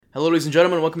Hello, ladies and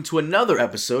gentlemen. Welcome to another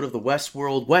episode of the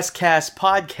Westworld Westcast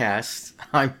podcast.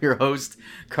 I'm your host,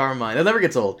 Carmine. That never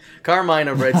gets old. Carmine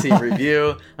of Red Team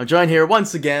Review. I'm joined here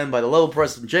once again by the lovable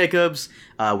Preston Jacobs.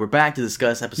 We're back to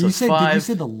discuss episode 5. Did you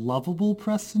say the lovable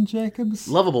Preston Jacobs?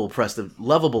 Lovable Preston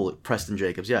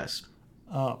Jacobs, yes.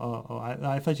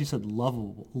 I thought you said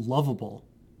lovable.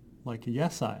 Like,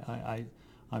 yes,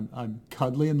 I'm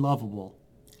cuddly and lovable.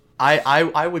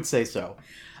 I would say so.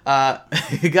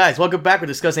 Guys, welcome back. We're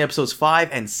discussing episodes 5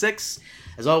 and 6.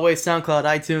 As always, SoundCloud,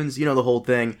 iTunes, you know the whole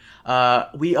thing.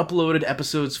 We uploaded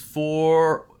episodes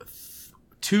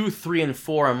 2, 3, and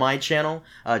 4 on my channel.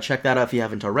 Check that out if you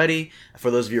haven't already. For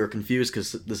those of you who are confused,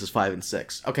 because this is 5 and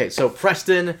 6. Okay, so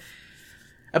Preston,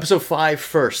 episode 5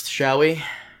 first, shall we?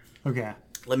 Okay.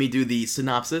 Let me do the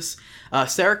synopsis.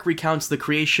 Sarek recounts the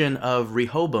creation of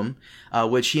Rehoboam,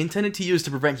 which he intended to use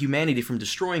to prevent humanity from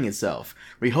destroying itself.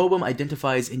 Rehoboam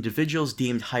identifies individuals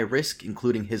deemed high risk,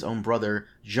 including his own brother,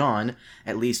 John,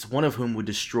 at least one of whom would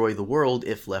destroy the world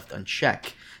if left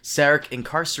unchecked. Sarek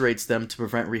incarcerates them to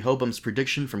prevent Rehoboam's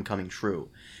prediction from coming true.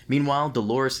 Meanwhile,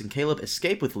 Dolores and Caleb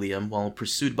escape with Liam while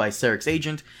pursued by Sarek's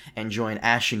agent and join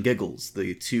Ash and Giggles,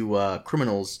 the two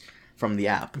criminals from the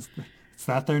app. Is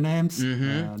that their names?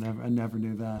 Mm-hmm. I never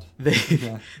knew that.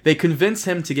 They convince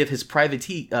him to give his private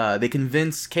key.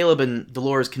 Caleb and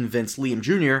Dolores convince Liam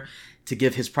Jr. to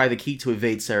give his private key to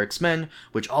evade Sarek's men,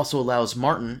 which also allows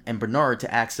Martin and Bernard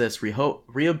to access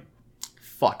Rehoboam.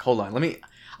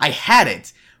 I had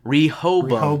it.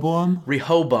 Rehoboam.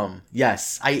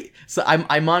 Yes.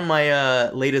 I'm on my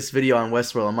latest video on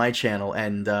Westworld on my channel,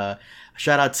 and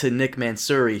shout out to Nick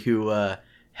Mansouri who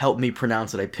helped me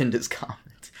pronounce it. I pinned his comment.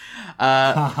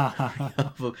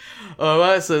 So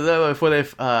before they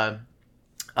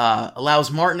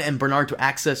allows Martin and Bernard to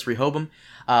access Rehoboam,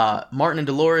 Martin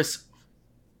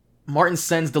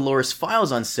sends Dolores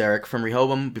files on Sarek from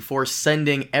Rehoboam before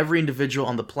sending every individual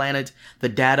on the planet the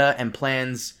data and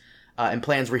plans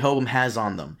Rehoboam has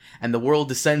on them, and the world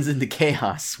descends into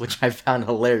chaos, which I found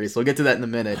hilarious. We'll get to that in a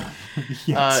minute.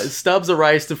 Yes. Stubbs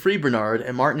arrives to free Bernard,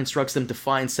 and Martin instructs them to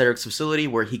find Sarek's facility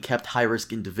where he kept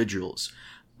high-risk individuals.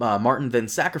 Martin then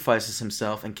sacrifices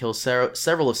himself and kills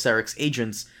several of Sarek's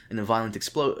agents in a violent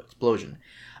explosion.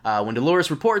 When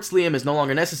Dolores reports Liam is no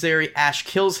longer necessary, Ash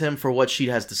kills him for what she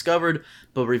has discovered,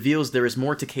 but reveals there is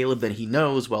more to Caleb than he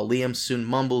knows, while Liam soon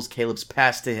mumbles Caleb's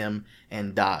past to him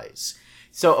and dies.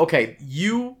 So, okay,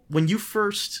 when you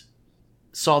first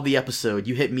saw the episode,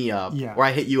 you hit me up, or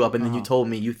I hit you up, and then you told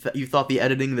me you thought the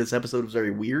editing of this episode was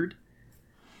very weird?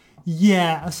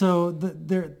 Yeah, so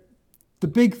the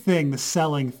big thing, the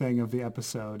selling thing of the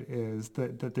episode is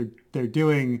that they're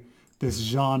doing this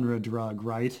genre drug,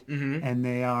 right? Mm-hmm. And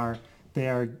they are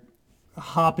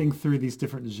hopping through these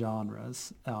different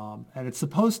genres, and it's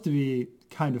supposed to be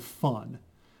kind of fun.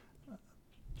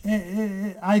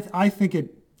 I think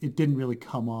it didn't really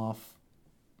come off.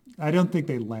 I don't think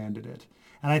they landed it,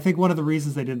 and I think one of the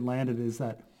reasons they didn't land it is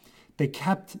that they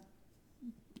kept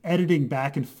editing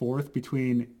back and forth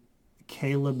between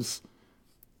Caleb's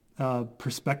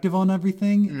perspective on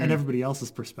everything and everybody else's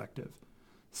perspective.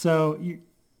 So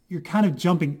you're kind of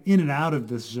jumping in and out of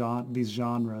these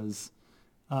genres,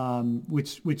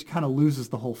 which kind of loses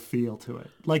the whole feel to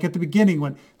it. Like at the beginning,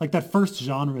 when like that first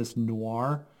genre is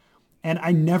noir, and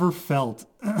I never felt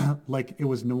like it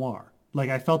was noir. Like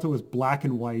I felt it was black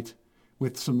and white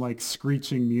with some like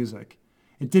screeching music.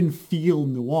 It didn't feel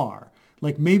noir.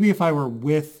 Like maybe if I were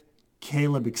with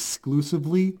Caleb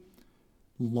exclusively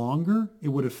longer, it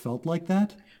would have felt like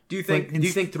that. Do you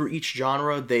think through each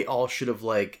genre they all should have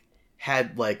like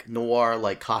had like noir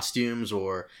like costumes,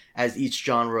 or as each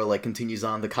genre like continues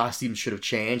on, the costumes should have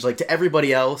changed? Like to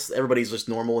everybody else, everybody's just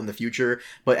normal in the future,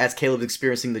 but as Caleb's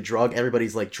experiencing the drug,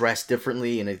 everybody's like dressed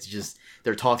differently, and it's just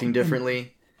they're talking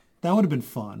differently. That would have been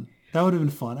fun.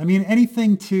 I mean,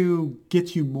 anything to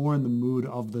get you more in the mood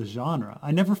of the genre. I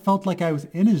never felt like I was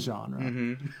in a genre.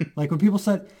 Mm-hmm. Like when people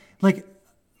said like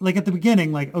at the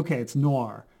beginning, like, okay, it's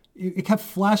noir. It kept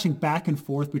flashing back and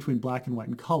forth between black and white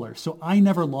and color. So I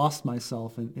never lost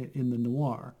myself in the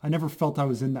noir. I never felt I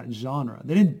was in that genre.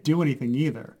 They didn't do anything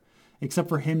either, except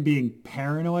for him being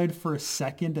paranoid for a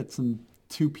second at some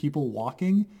two people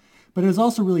walking. But it was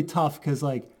also really tough because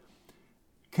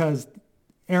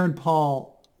Aaron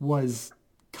Paul was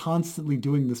constantly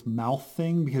doing this mouth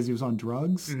thing because he was on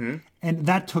drugs. Mm-hmm. And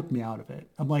that took me out of it.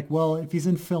 I'm like, well, if he's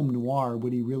in film noir,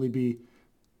 would he really be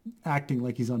acting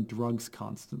like he's on drugs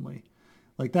constantly?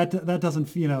 Like that doesn't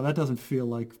feel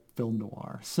like film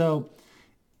noir. So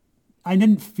I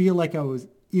didn't feel like I was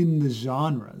in the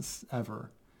genres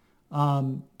ever.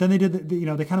 Then they did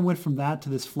they kind of went from that to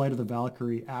this Flight of the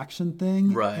Valkyrie action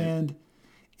thing, right? And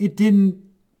it didn't.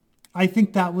 I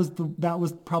think that was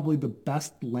probably the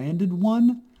best landed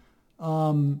one,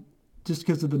 just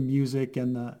because of the music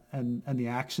and the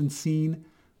action scene.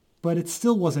 But it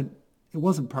still wasn't. It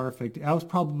wasn't perfect. That was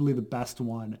probably the best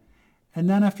one. And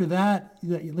then after that,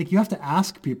 like you have to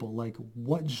ask people, like,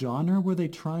 what genre were they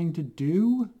trying to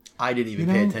do? I didn't even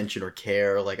pay attention or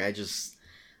care. Like I just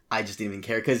didn't even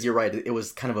care because you're right. It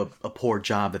was kind of a poor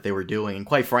job that they were doing, and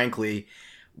quite frankly,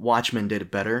 Watchmen did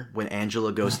it better when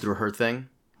Angela goes through her thing.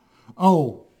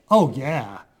 Oh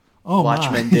yeah. Oh,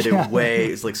 Watchmen my. did it Yeah.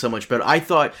 it's like so much better.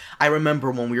 I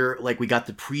remember when we got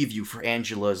the preview for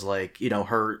Angela's, like, you know,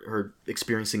 her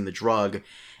experiencing the drug.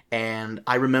 And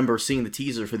I remember seeing the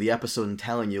teaser for the episode and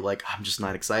telling you, like, I'm just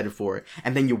not excited for it.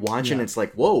 And then you watch it and it's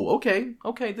like, whoa,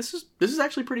 okay, this is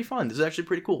actually pretty fun. This is actually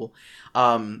pretty cool.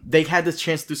 They had this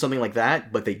chance to do something like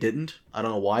that, but they didn't. I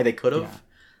don't know why. They could have. Yeah.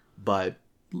 But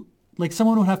Like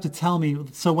someone would have to tell me.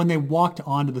 So when they walked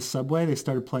onto the subway, they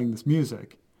started playing this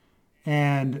music,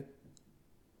 and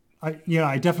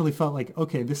I definitely felt like,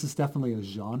 okay, this is definitely a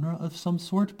genre of some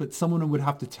sort, but someone would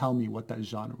have to tell me what that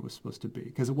genre was supposed to be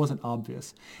because it wasn't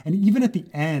obvious. And even at the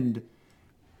end,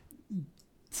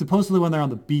 supposedly when they're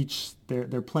on the beach,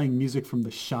 they're playing music from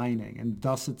The Shining, and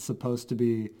thus it's supposed to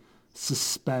be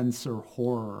suspense or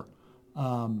horror.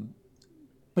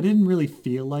 But it didn't really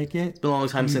feel like it. it's been a long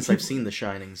time since I've seen The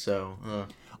Shining, so...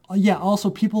 Yeah, also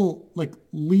people, like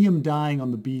Liam dying on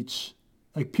the beach,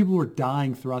 like people were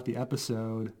dying throughout the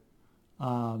episode.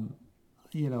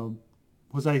 You know,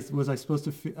 was I supposed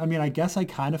to I mean, I guess I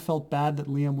kind of felt bad that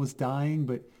Liam was dying,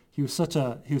 but he was such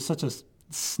a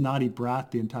snotty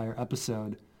brat the entire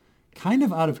episode, kind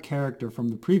of out of character from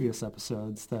the previous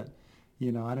episodes that,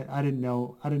 you know, I didn't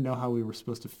know how we were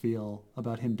supposed to feel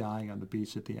about him dying on the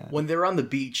beach at the end. When they're on the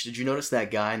beach, did you notice that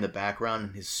guy in the background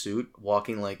in his suit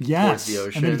walking, like, Yes, towards the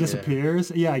ocean? and then he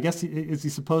disappears. Yeah, I guess is he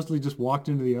supposedly just walked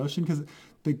into the ocean? Because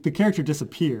the character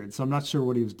disappeared, so I'm not sure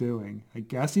what he was doing. I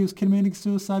guess he was committing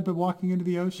suicide by walking into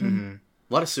the ocean. Mm-hmm.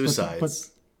 A lot of suicides. But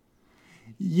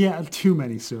yeah, too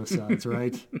many suicides,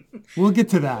 right? We'll get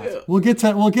to that. We'll get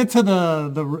to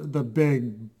the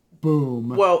big boom.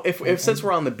 Well, if since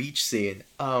we're on the beach scene,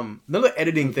 another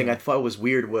editing thing I thought was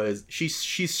weird was she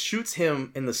shoots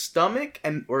him in the stomach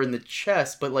or in the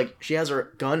chest, but like she has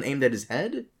her gun aimed at his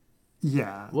head.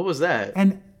 Yeah. What was that?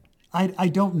 And I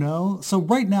don't know. So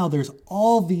right now there's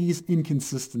all these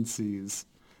inconsistencies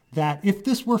that if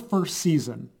this were first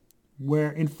season, where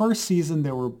in first season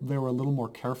they were a little more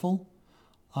careful.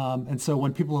 And so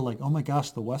when people are like, oh my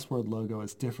gosh, the Westworld logo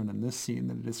is different in this scene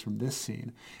than it is from this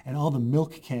scene, and all the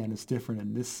milk can is different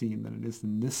in this scene than it is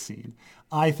in this scene,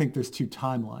 I think there's two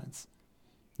timelines.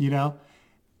 You know?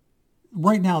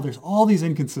 Right now there's all these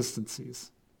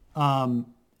inconsistencies. And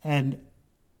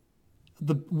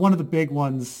one of the big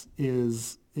ones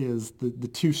is the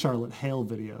two Charlotte Hale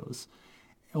videos.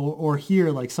 Or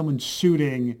here, like someone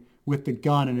shooting with the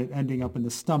gun and it ending up in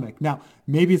the stomach. Now,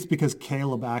 maybe it's because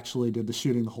Caleb actually did the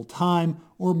shooting the whole time,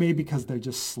 or maybe because they're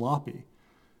just sloppy.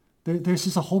 There's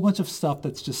just a whole bunch of stuff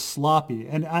that's just sloppy.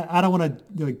 And I don't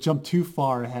want to like jump too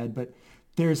far ahead, but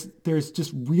there's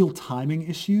just real timing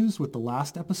issues with the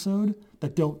last episode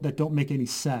that don't make any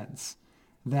sense.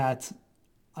 That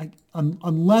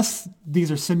unless these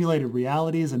are simulated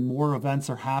realities and more events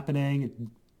are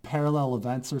happening, parallel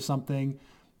events or something,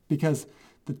 because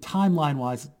the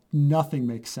timeline-wise, nothing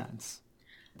makes sense.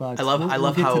 But I love we'll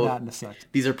get how to that in a sec.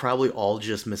 These are probably all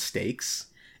just mistakes.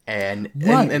 And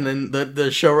Right. and then the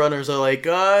showrunners are like,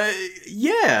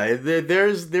 yeah,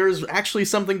 there's actually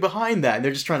something behind that, and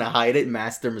they're just trying to hide it and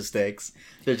mask their mistakes.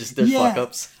 They're fuck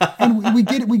ups. And we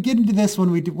get into this when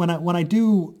I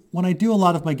do a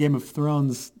lot of my Game of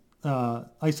Thrones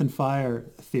Ice and Fire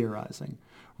theorizing,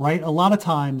 right? A lot of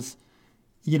times,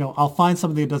 you know, I'll find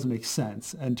something that doesn't make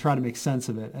sense and try to make sense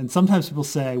of it. And sometimes people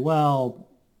say, well,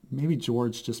 maybe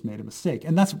George just made a mistake.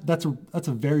 And that's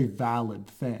a very valid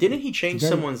thing. Didn't he change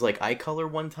someone's like eye color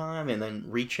one time and then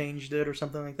rechanged it or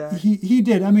something like that? He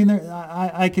did. I mean,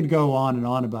 I could go on and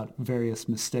on about various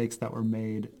mistakes that were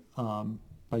made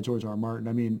by George R. R. Martin.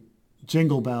 I mean,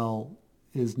 Jingle Bell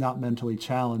is not mentally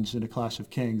challenged in A Clash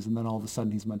of Kings, and then all of a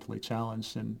sudden he's mentally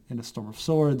challenged in A Storm of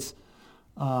Swords.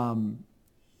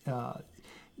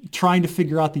 Trying to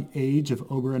figure out the age of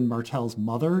Oberyn Martell's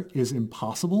mother is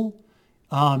impossible.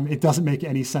 It doesn't make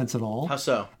any sense at all. How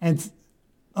so? And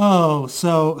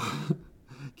so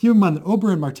keep in mind that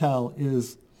Oberyn Martell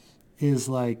is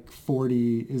like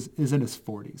 40, is in his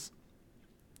 40s,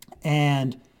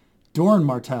 and Doran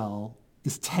Martell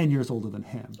is 10 years older than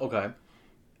him.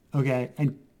 Okay,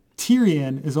 and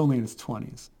Tyrion is only in his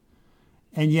 20s,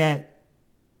 and yet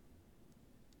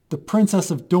the Princess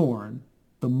of Dorne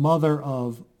the mother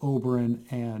of Oberyn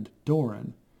and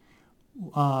Doran,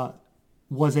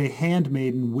 was a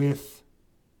handmaiden with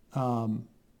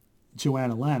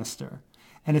Joanna Lannister.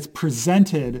 And it's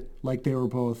presented like they were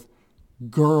both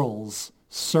girls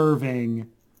serving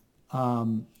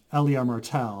Elia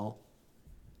Martell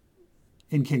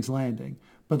in King's Landing.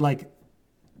 But like,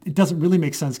 it doesn't really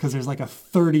make sense because there's like a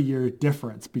 30-year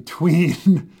difference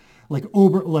between like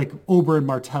Oberyn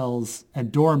Martell's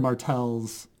and Doran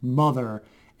Martell's mother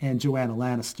and Joanna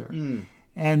Lannister.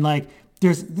 And like,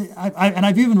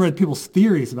 I've even read people's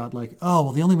theories about like, oh,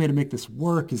 well, the only way to make this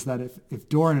work is that if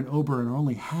Doran and Oberyn are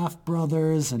only half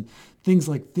brothers and things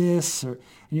like this, and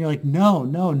you're like, no,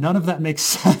 none of that makes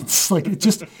sense. Like, it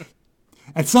just,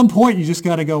 at some point you just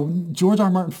got to go, George R.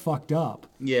 R. Martin fucked up.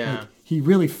 Yeah. Like, he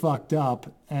really fucked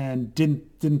up and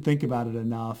didn't think about it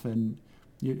enough, and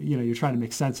you're trying to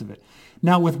make sense of it.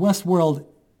 Now with Westworld,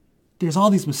 there's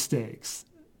all these mistakes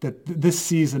that this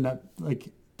season that like,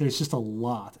 there's just a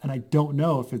lot, and I don't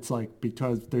know if it's like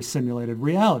because there's simulated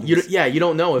reality. You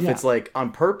don't know if it's like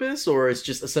on purpose or it's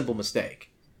just a simple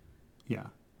mistake. Yeah.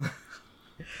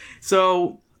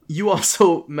 So you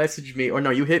also messaged me, or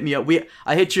no, you hit me up.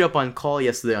 I hit you up on call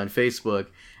yesterday on Facebook,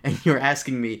 and you were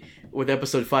asking me with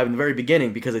episode 5 in the very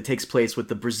beginning because it takes place with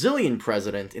the Brazilian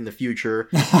president in the future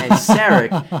and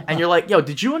Sarek, and you're like, yo,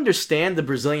 did you understand the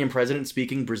Brazilian president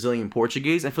speaking Brazilian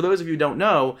Portuguese? And for those of you who don't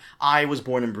know, I was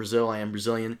born in Brazil. I am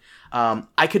Brazilian.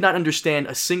 I could not understand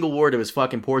a single word of his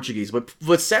fucking Portuguese, but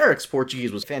Sarek's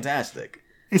Portuguese was fantastic.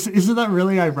 Isn't that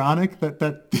really ironic that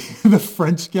the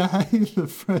French guy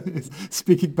is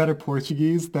speaking better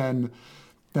Portuguese than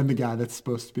the guy that's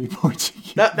supposed to be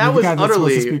Portuguese? That was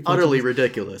utterly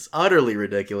ridiculous. Utterly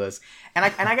ridiculous. And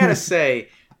I gotta say,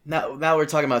 now we're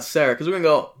talking about Sarek, because we're gonna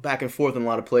go back and forth in a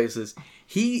lot of places.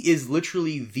 He is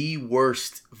literally the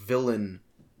worst villain.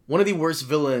 One of the worst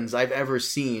villains I've ever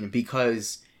seen,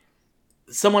 because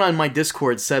someone on my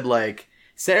Discord said, like,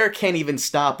 Sarek can't even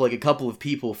stop, like, a couple of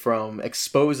people from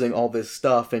exposing all this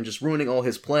stuff and just ruining all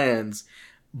his plans.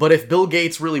 But if Bill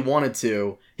Gates really wanted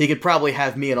to, he could probably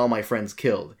have me and all my friends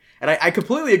killed. And I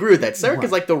completely agree with that. Sarek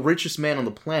is like the richest man on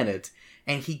the planet,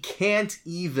 and he can't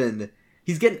even...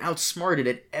 He's getting outsmarted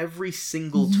at every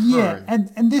single turn. Yeah,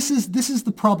 and this is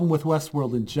the problem with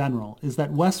Westworld in general, is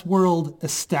that Westworld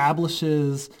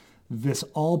establishes this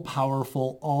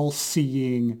all-powerful,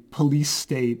 all-seeing police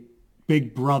state,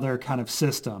 big brother kind of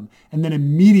system, and then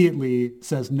immediately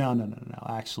says, no,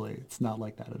 actually, it's not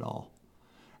like that at all.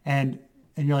 And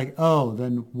you're like, oh,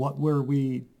 then what were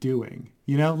we doing?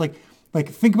 You know, like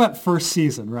think about first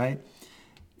season, right?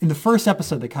 In the first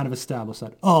episode, they kind of established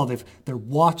that, oh, they're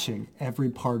watching every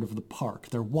part of the park.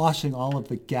 They're watching all of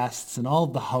the guests, and all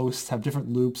of the hosts have different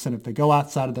loops, and if they go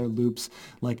outside of their loops,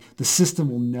 like, the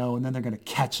system will know, and then they're going to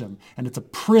catch them. And it's a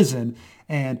prison,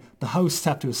 and the hosts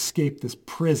have to escape this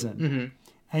prison. Mm-hmm.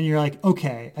 And you're like,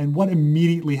 okay, and what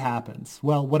immediately happens?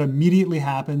 Well, what immediately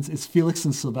happens is Felix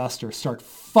and Sylvester start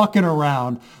fucking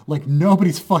around like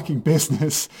nobody's fucking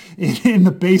business in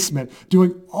the basement,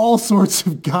 doing all sorts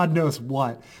of God knows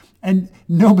what. And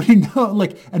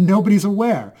nobody's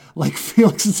aware. Like,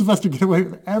 Felix and Sylvester get away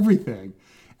with everything.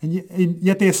 And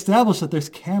yet they establish that there's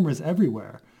cameras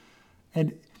everywhere.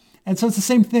 And so it's the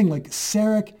same thing. Like,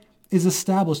 Sarek is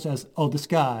established as, oh, this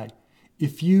guy,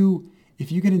 if you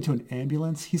get into an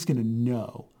ambulance, he's going to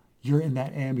know you're in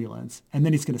that ambulance, and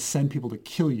then he's going to send people to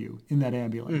kill you in that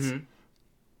ambulance. Mm-hmm.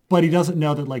 But he doesn't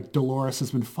know that, like, Dolores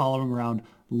has been following around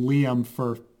Liam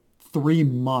for 3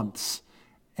 months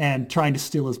and trying to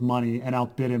steal his money and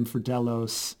outbid him for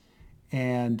Delos,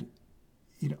 and,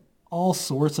 you know, all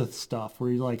sorts of stuff where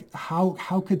you're like,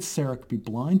 how could Sarek be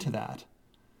blind to that?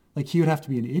 Like, he would have to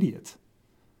be an idiot.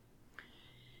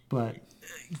 But...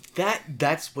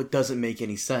 That's what doesn't make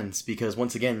any sense, because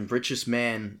once again, richest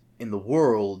man in the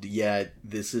world, yet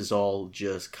this is all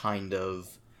just kind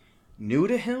of new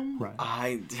to him. Right.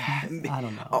 I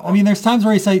don't know. I mean, there's times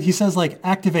where he says like,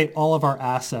 activate all of our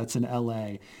assets in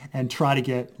LA and try to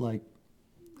get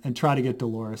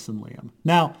Dolores and Liam.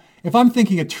 Now, if I'm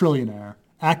thinking a trillionaire,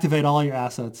 activate all your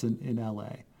assets in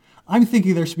LA. I'm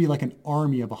thinking there should be like an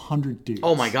army of 100 dudes.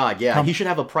 Oh my God, yeah. He should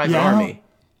have a private army.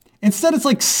 Instead, it's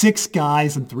like 6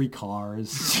 guys and 3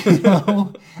 cars, you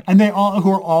know, and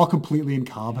who are all completely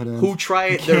incompetent. Who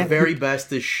try their very best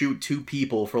to shoot 2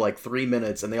 people for like 3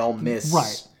 minutes, and they all miss.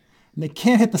 Right. And they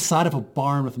can't hit the side of a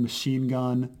barn with a machine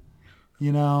gun,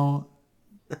 you know.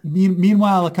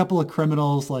 Meanwhile, a couple of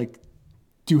criminals like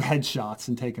do headshots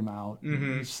and take them out.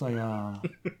 Mm-hmm. It's just like,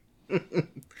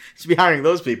 should be hiring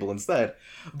those people instead.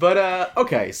 But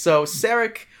okay, so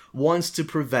Sarek wants to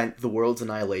prevent the world's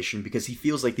annihilation because he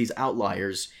feels like these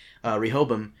outliers,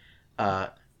 Rehoboam,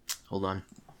 Hold on.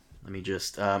 Let me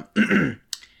just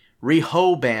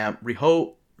Rehoboam. For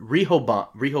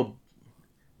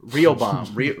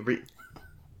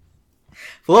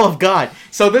the love of God.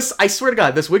 So this, I swear to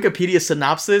God, this Wikipedia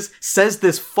synopsis says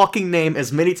this fucking name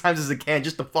as many times as it can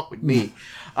just to fuck with me.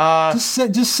 Just say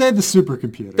the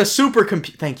supercomputer. The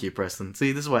supercomputer. Thank you, Preston.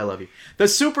 See, this is why I love you. The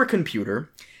supercomputer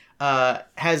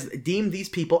has deemed these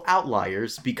people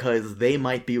outliers because they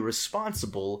might be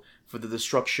responsible for the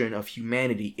destruction of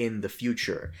humanity in the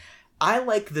future. I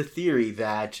like the theory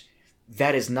that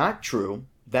that is not true.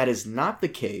 That is not the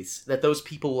case. That those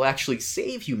people will actually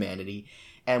save humanity.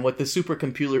 And what the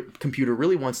supercomputer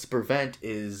really wants to prevent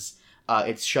is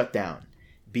its shutdown.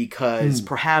 Because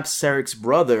perhaps Sarek's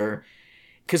brother...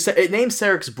 Because it names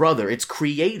Sarek's brother, its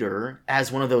creator,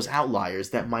 as one of those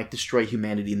outliers that might destroy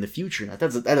humanity in the future. Now,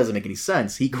 that doesn't make any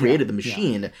sense. He created the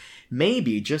machine. Yeah.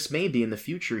 Maybe, just maybe, in the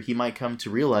future, he might come to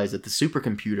realize that the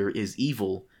supercomputer is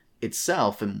evil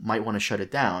itself and might want to shut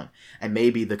it down. And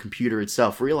maybe the computer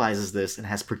itself realizes this and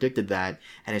has predicted that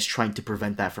and is trying to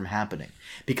prevent that from happening.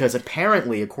 Because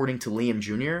apparently, according to Liam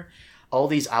Jr., all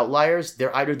these outliers,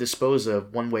 they're either disposed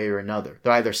of one way or another.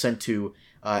 They're either sent to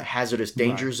hazardous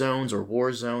danger zones or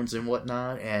war zones and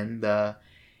whatnot. And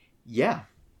yeah.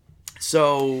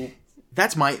 So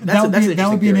that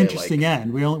would be an interesting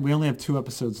end. We only have 2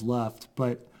 episodes left,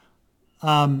 but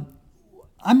I'm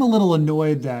a little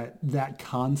annoyed that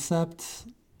concept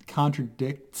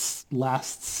contradicts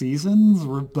last season's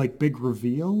big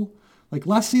reveal. Like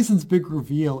last season's big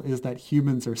reveal is that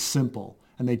humans are simple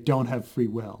and they don't have free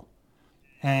will,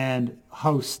 and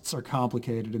hosts are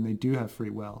complicated and they do have free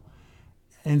will.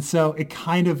 And so it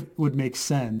kind of would make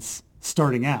sense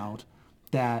starting out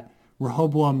that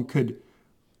Rehoboam could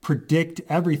predict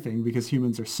everything because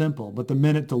humans are simple. But the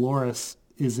minute Dolores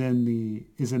is in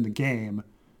the game,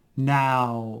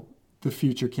 now the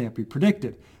future can't be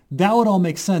predicted. That would all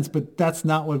make sense, but that's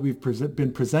not what we've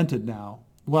been presented now.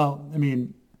 Well, I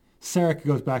mean, Sarek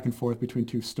goes back and forth between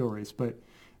 2 stories, but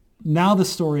now the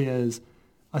story is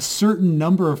a certain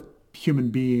number of human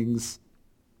beings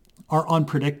are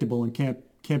unpredictable and can't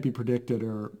be predicted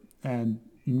and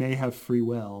may have free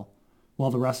will,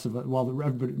 while the rest of it,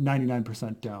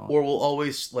 99% don't. Or will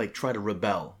always try to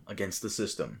rebel against the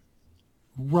system.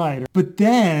 Right. But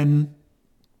then,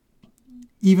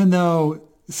 even though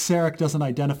Sarek doesn't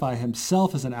identify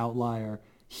himself as an outlier,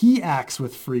 he acts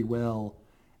with free will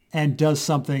and does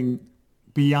something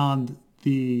beyond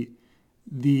the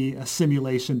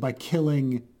assimilation by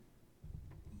killing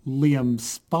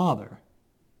Liam's father.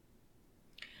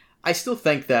 I still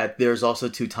think that there's also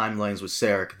 2 timelines with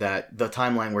Sarek. That the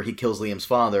timeline where he kills Liam's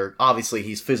father, obviously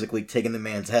he's physically taking the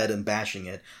man's head and bashing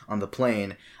it on the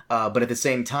plane. But at the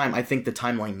same time, I think the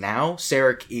timeline now,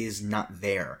 Sarek is not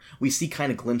there. We see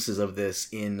kind of glimpses of this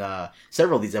in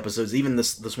several of these episodes. Even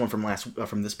this one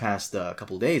from this past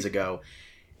couple of days ago.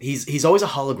 He's always a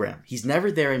hologram. He's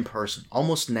never there in person.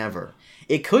 Almost never.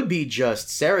 It could be just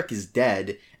Sarek is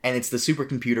dead, and it's the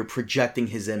supercomputer projecting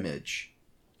his image.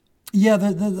 Yeah,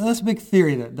 that's a big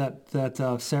theory that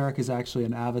Sarek is actually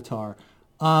an avatar.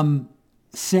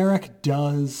 Sarek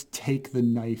does take the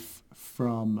knife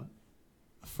from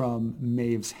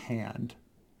Maeve's hand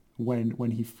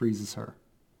when he freezes her.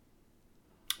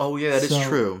 Oh yeah, that is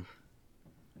true.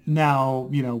 Now,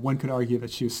 one could argue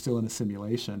that she was still in a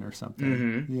simulation or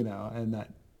something, and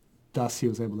that thus he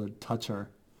was able to touch her.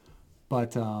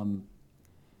 But I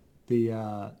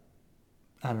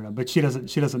don't know. But she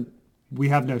doesn't. We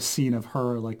have no scene of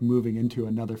her moving into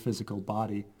another physical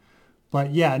body.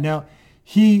 But yeah, no,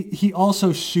 he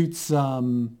also shoots.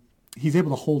 He's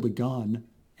able to hold a gun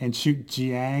and shoot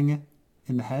Jiang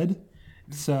in the head.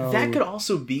 So that could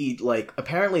also be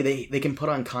apparently they can put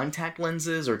on contact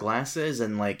lenses or glasses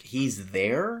and he's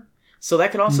there. So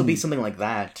that could also be something like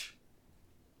that.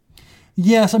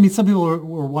 Yes, I mean some people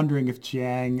were wondering if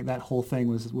Jiang, that whole thing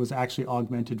was actually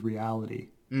augmented reality.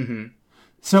 Mm-hmm.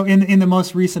 So in the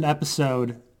most recent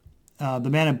episode, the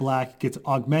Man in Black gets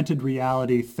augmented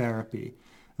reality therapy,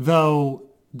 though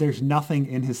there's nothing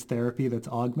in his therapy that's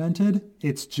augmented.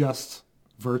 It's just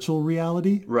virtual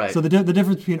reality. Right. So the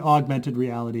difference between augmented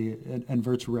reality and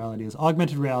virtual reality is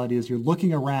augmented reality is you're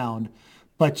looking around,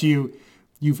 but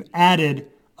you've added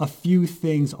a few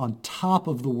things on top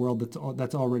of the world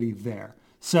that's already there.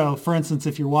 So for instance,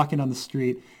 if you're walking on the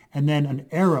street and then an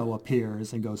arrow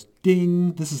appears and goes,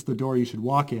 ding, this is the door you should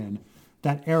walk in,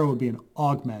 that arrow would be an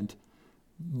augment.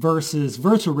 Versus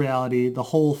virtual reality, the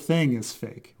whole thing is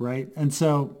fake, right? And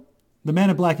so the Man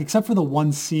in Black, except for the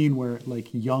one scene where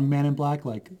young Man in Black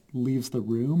leaves the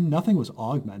room, nothing was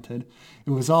augmented.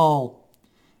 It was all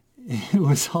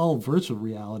virtual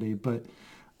reality. But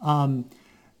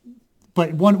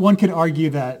But one could argue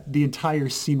that the entire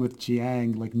scene with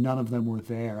Jiang, like none of them were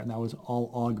there, and that was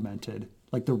all augmented.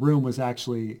 Like the room was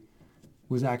actually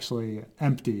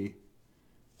empty,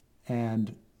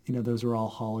 and those were all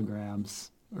holograms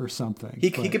or something. He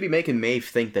could be making Maeve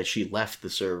think that she left the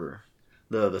server,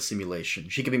 the simulation.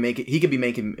 He could be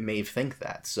making Maeve think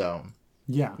that. So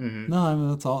yeah, no, I mean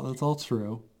that's all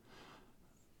true.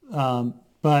 But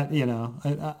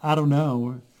I don't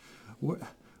know.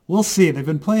 We'll see. They've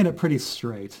been playing it pretty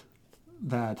straight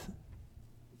that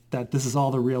this is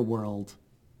all the real world,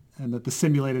 and that the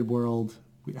simulated world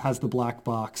has the black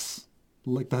box,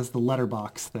 like has the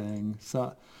letterbox thing.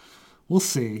 So we'll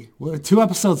see. 2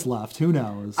 episodes left. Who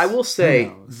knows? I will say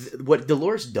what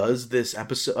Dolores does this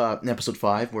episode, in episode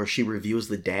 5, where she reviews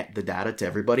the data to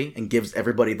everybody and gives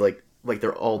everybody like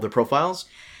all their profiles.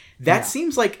 That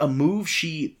seems like a move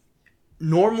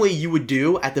normally you would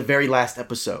do at the very last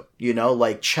episode,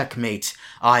 like checkmate,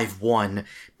 I've won,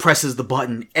 presses the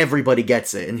button, everybody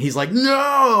gets it. And he's like,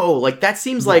 no! Like that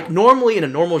seems like normally in a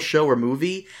normal show or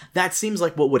movie, that seems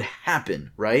like what would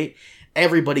happen, right?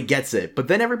 Everybody gets it. But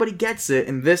then everybody gets it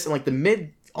in this, and like the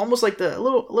mid, almost like a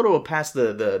little past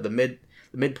the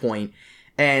midpoint,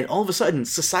 and all of a sudden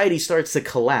society starts to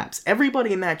collapse.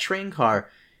 Everybody in that train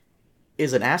car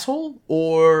is an asshole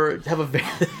or have a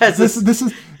this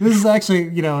is actually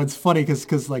it's funny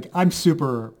because like I'm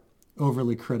super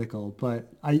overly critical,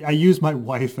 but I use my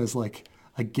wife as like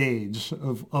a gauge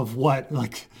of what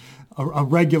like a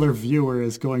regular viewer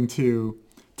is going to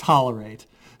tolerate.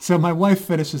 So my wife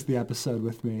finishes the episode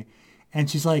with me and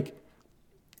she's like,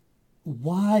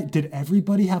 why did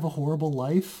everybody have a horrible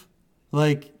life?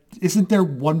 Like, isn't there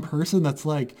one person that's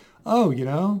like,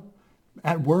 oh,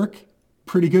 at work,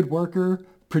 pretty good worker,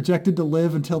 projected to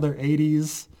live until their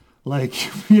 80s. Like,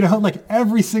 like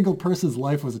every single person's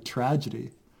life was a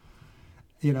tragedy.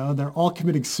 They're all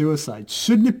committing suicide.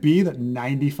 Shouldn't it be that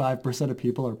 95% of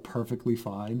people are perfectly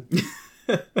fine?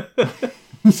 And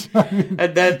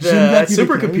that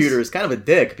supercomputer is kind of a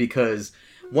dick because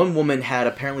one woman had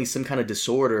apparently some kind of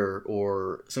disorder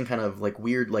or some kind of like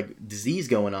weird like disease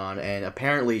going on, and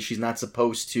apparently she's not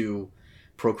supposed to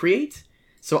procreate.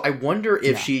 So I wonder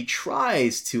if she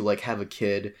tries to like have a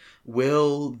kid,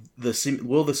 will the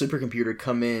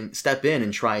supercomputer step in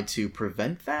and try to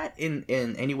prevent that in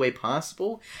any way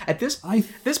possible? At this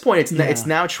point, it's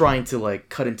now trying to like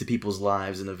cut into people's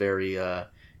lives in a very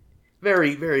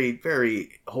very, very, very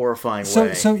horrifying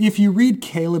way. So if you read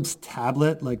Caleb's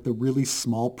tablet, like the really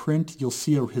small print, you'll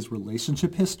see his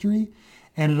relationship history,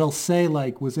 and it'll say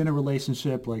like was in a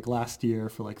relationship like last year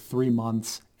for like 3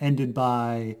 months, ended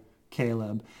by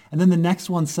Caleb. And then the next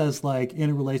one says like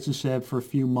in a relationship for a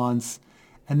few months,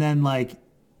 and then like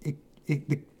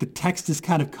the text is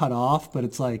kind of cut off, but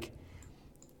it's like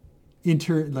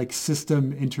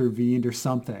system intervened or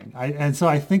something. And so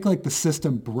I think like the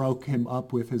system broke him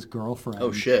up with his girlfriend.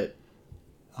 Oh shit.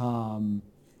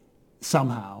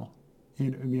 Somehow,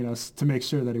 to make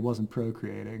sure that he wasn't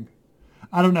procreating.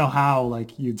 I don't know how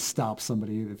like you'd stop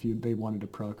somebody if they wanted to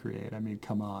procreate. I mean,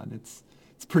 come on, it's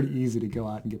pretty easy to go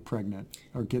out and get pregnant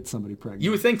or get somebody pregnant. You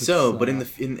would think so, but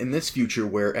in this future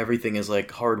where everything is like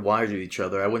hardwired to each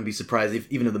other, I wouldn't be surprised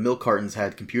even if the milk cartons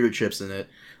had computer chips in it,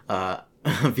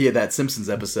 via that Simpsons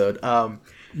episode.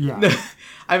 Yeah.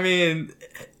 I mean,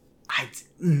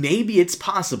 maybe it's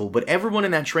possible, but everyone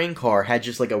in that train car had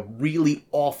just like a really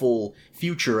awful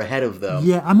future ahead of them.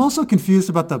 Yeah, I'm also confused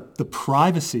about the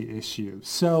privacy issue.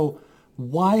 So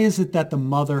why is it that the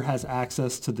mother has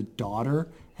access to the daughter?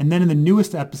 And then in the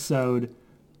newest episode,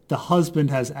 the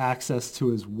husband has access to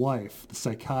his wife, the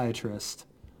psychiatrist.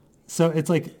 So it's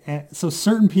like, so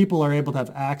certain people are able to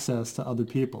have access to other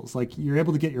people's. Like you're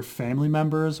able to get your family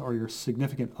members or your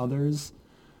significant others.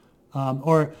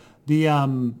 Or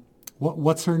the,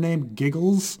 what's her name?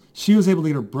 Giggles? She was able to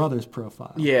get her brother's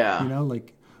profile. Yeah.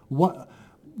 Like what,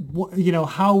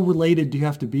 how related do you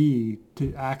have to be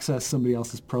to access somebody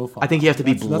else's profile? I think you have to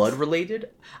be blood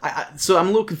related. So I'm a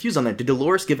little confused on that. Did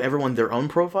Dolores give everyone their own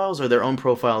profiles, or their own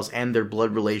profiles and their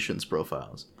blood relations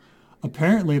profiles?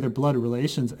 Apparently their blood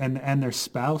relations and their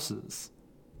spouses.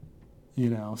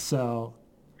 So...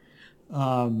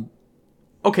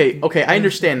 Okay, I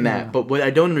understand that, but what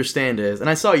I don't understand is, and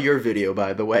I saw your video,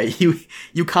 by the way,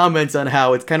 you comment on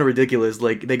how it's kind of ridiculous,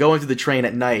 like, they go into the train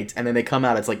at night, and then they come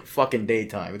out, it's like fucking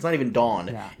daytime. It's not even dawn.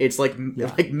 Yeah. It's like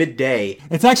midday.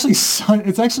 It's actually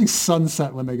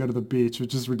sunset when they go to the beach,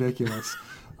 which is ridiculous.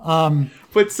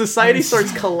 But society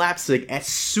starts collapsing as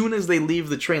soon as they leave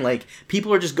the train. Like,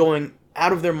 people are just going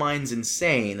out of their minds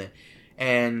insane,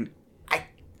 and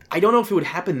I don't know if it would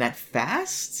happen that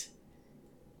fast.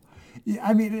 Yeah,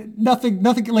 I mean, nothing,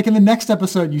 like in the next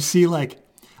episode, you see like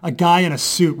a guy in a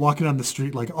suit walking down the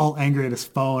street, like all angry at his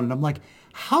phone. And I'm like,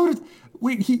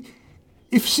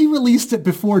 if she released it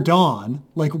before dawn,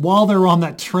 like while they're on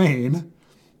that train,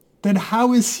 then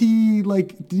how is he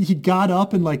like, he got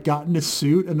up and like got in his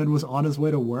suit and then was on his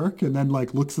way to work and then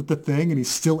like looks at the thing and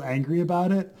he's still angry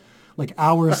about it like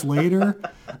hours later?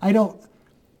 I don't,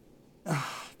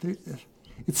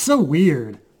 it's so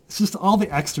weird. It's just all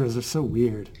the extras are so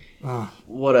weird.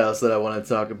 What else did I want to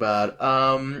talk about?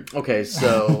 Okay,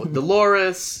 so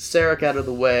Dolores, Sarek out of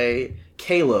the way,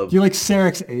 Caleb. Do you like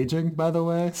Sarek's aging, by the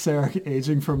way? Sarek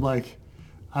aging from like,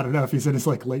 I don't know if he's in his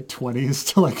like late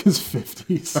 20s to like his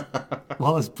 50s,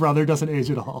 while his brother doesn't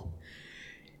age at all.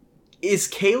 Is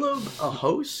Caleb a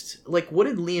host? Like, what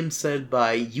did Liam said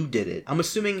by "you did it"? I'm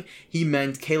assuming he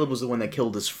meant Caleb was the one that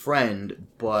killed his friend,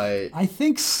 but I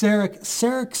think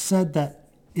Sarek said that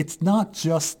it's not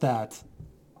just that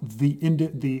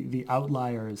the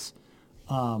outliers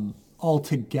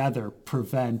altogether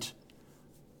prevent,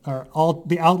 or all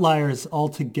the outliers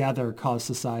altogether cause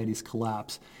society's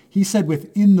collapse. He said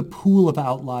within the pool of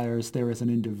outliers there is an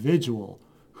individual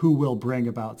who will bring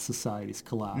about society's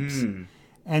collapse.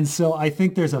 And so I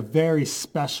think there's a very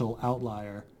special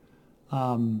outlier.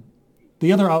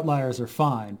 The other outliers are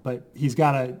fine, but he's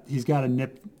got to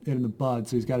nip it in the bud.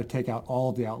 So he's got to take out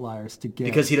all of the outliers to get,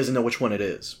 because he doesn't know which one it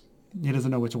is. He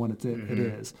doesn't know which one it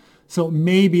is. So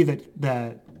maybe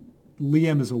that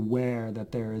Liam is aware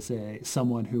that there is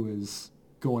someone who is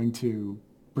going to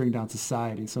bring down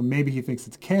society. So maybe he thinks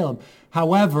it's Caleb.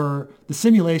 However, the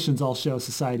simulations all show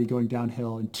society going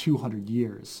downhill in 200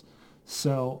 years.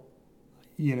 So,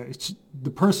 you know, the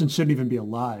person shouldn't even be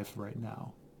alive right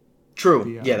now.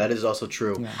 True. Yeah, that is also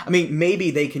true. Yeah. I mean,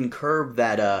 maybe they can curb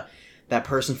that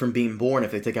person from being born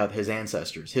if they take out his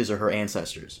or her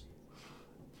ancestors.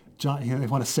 John, they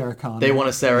want a Sarah Connor. They want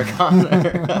a Sarah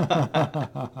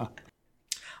Connor.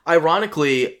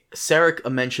 Ironically, Sarek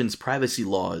mentions privacy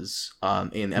laws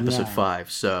in episode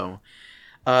 5. So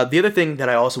the other thing that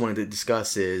I also wanted to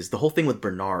discuss is the whole thing with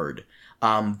Bernard.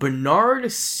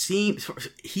 Bernard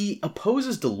he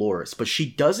opposes Dolores, but she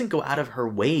doesn't go out of her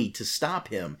way to stop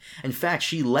him. In fact,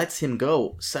 she lets him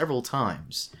go several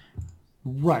times.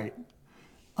 Right.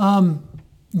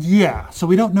 Yeah, so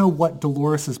we don't know what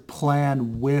Dolores'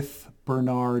 plan with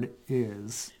Bernard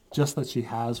is, just that she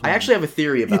has one. I actually have a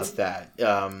theory about that.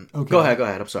 Okay. Go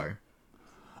ahead, I'm sorry.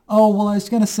 Oh, well, I was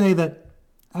going to say that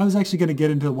I was actually going to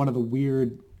get into one of the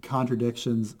weird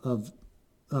contradictions of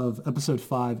episode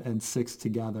 5 and 6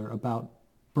 together about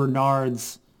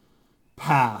Bernard's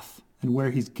path and where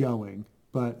he's going,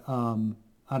 but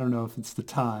I don't know if it's the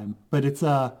time, but it's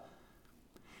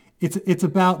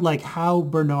about like how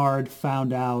Bernard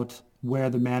found out where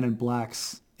the Man in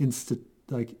Black's is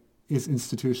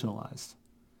institutionalized.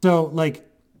 So like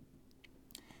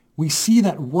we see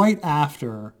that right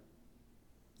after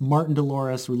Martin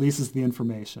Dolores releases the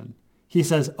information, he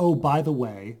says, "Oh, by the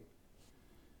way,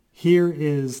 here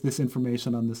is this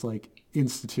information on this like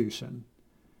institution."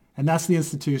 And that's the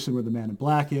institution where the Man in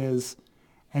Black is.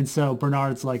 And so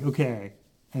Bernard's like, okay.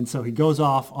 And so he goes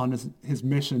off on his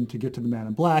mission to get to the Man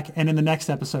in Black. And in the next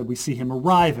episode, we see him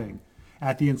arriving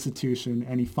at the institution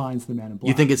and he finds the Man in Black.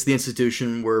 You think it's the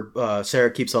institution where Sarah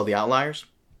keeps all the outliers?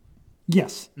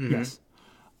 Yes, yes.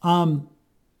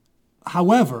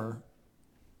 However,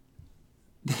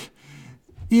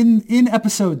 in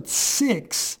episode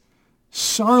 6,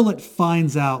 Charlotte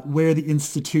finds out where the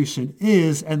institution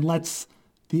is and lets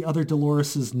the other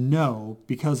Doloreses know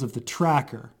because of the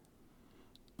tracker.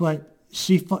 But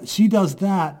she does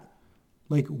that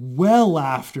like well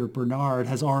after Bernard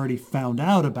has already found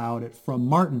out about it from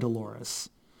Martin Dolores.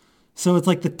 So it's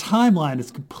like the timeline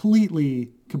is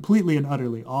completely and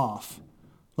utterly off.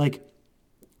 Like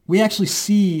we actually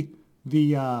see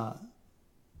that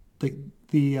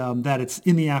it's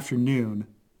in the afternoon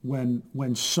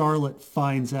when Charlotte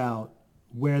finds out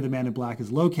where the Man in Black is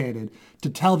located to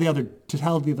tell the other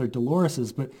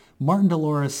Doloreses, but Martin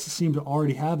Dolores seemed to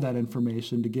already have that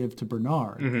information to give to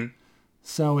Bernard. Mm-hmm.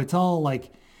 So it's all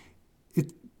like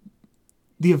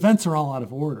the events are all out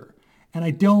of order, and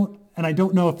I don't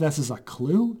know if this is a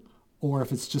clue or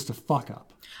if it's just a fuck up.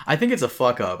 I think it's a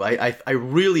fuck up. I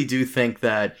really do think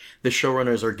that the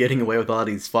showrunners are getting away with a lot of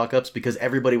these fuck ups because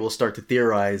everybody will start to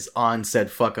theorize on said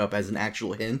fuck up as an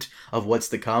actual hint of what's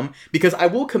to come. Because I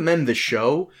will commend the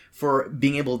show for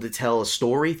being able to tell a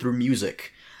story through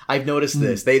music. I've noticed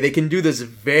this. They can do this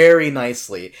very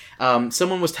nicely.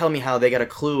 Someone was telling me how they got a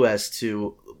clue as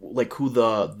to like who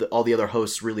the all the other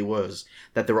hosts really was,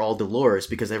 that they were all Dolores,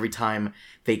 because every time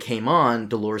they came on,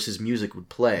 Dolores's music would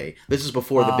play. This is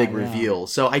before the big reveal.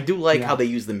 So I do like how they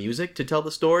use the music to tell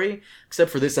the story, except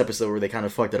for this episode where they kind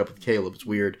of fucked it up with Caleb. It's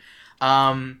weird.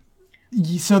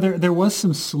 So there was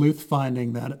some sleuth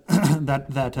finding that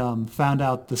that found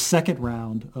out the second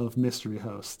round of mystery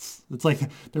hosts. It's like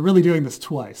they're really doing this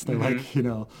twice. They're like,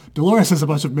 Dolores has a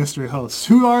bunch of mystery hosts.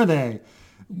 Who are they?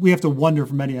 We have to wonder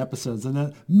for many episodes. And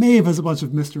then Maeve has a bunch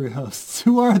of mystery hosts.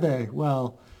 Who are they?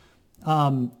 Well,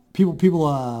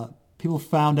 people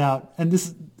found out, and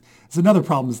this is another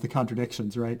problem, is the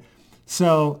contradictions, right?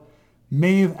 So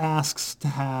Maeve asks to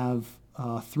have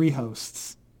 3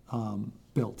 hosts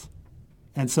built.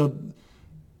 And so,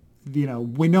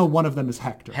 we know one of them is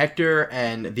Hector. Hector,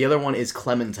 and the other one is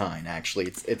Clementine, actually.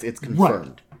 It's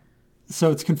confirmed. Right.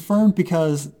 So it's confirmed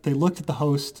because they looked at the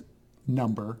host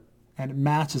number, and it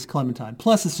matches Clementine.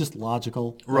 Plus, it's just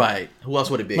logical. Right. Who else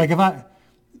would it be? Like,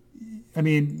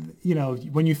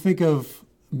 when you think of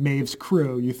Maeve's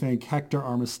crew, you think Hector,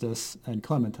 Armistice, and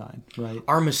Clementine, right?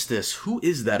 Armistice. Who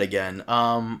is that again?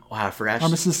 I forgot.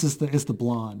 Armistice is the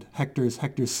blonde. Hector's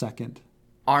second.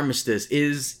 Armistice,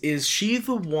 is she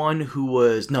the one who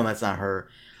was? No, that's not her.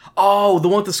 Oh, the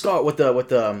one with the scar, with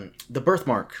the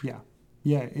birthmark.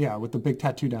 Yeah, with the big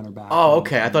tattoo down her back. Oh,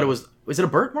 okay. I thought it was. Was it a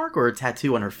birthmark or a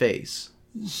tattoo on her face?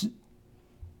 She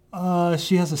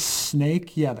has a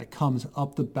snake, that comes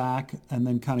up the back and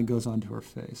then kind of goes onto her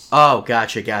face. Oh,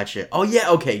 gotcha. Oh, yeah,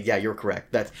 okay, yeah, you're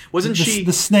correct. That wasn't she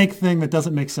the snake thing that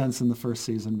doesn't make sense in the first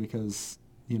season because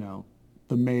the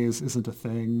maze isn't a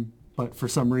thing. But for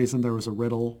some reason, there was a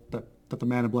riddle that the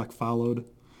Man in Black followed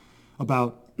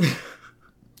about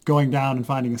going down and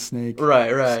finding a snake.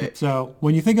 Right. So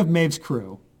when you think of Maeve's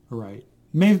crew, right,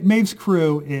 Maeve's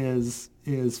crew is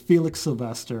Felix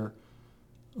Sylvester,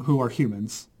 who are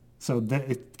humans. So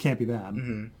it can't be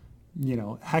them.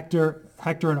 Mm-hmm.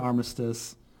 Hector and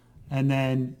Armistice, and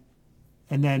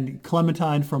then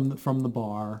Clementine from the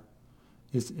bar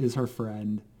is her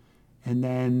friend, and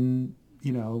then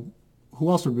who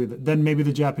else would be there? Then maybe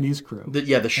the Japanese crew.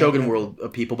 The Shogun world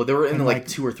of people, but they were in like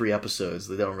 2 or 3 episodes.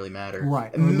 They don't really matter.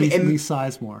 Right. Lee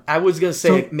Sizemore. I was going to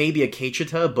say maybe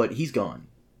Akecheta, but he's gone.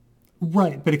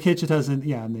 Right, but Akecheta's in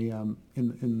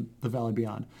the Valley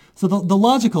Beyond. So the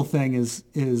logical thing is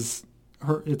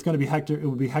her. It's going to be Hector. It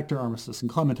would be Hector, Armistice,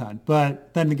 and Clementine.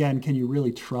 But then again, can you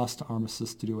really trust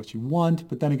Armistice to do what you want?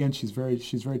 But then again, she's very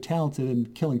talented in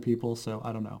killing people. So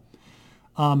I don't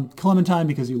know. Clementine,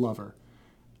 because you love her.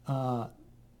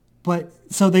 But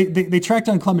so they tracked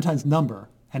down Clementine's number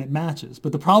and it matches.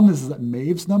 But the problem is that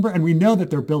Maeve's number, and we know that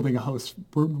they're building a host.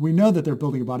 We know that they're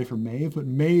building a body for Maeve, but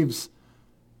Maeve's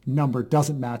number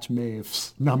doesn't match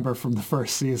Maeve's number from the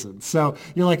first season. So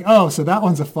you're like, oh, so that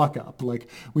one's a fuck up. Like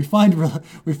we find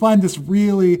this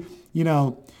really,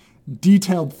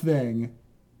 detailed thing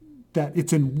that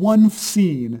it's in one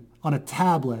scene on a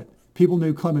tablet. People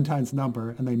knew Clementine's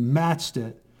number and they matched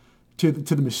it to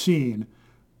the machine.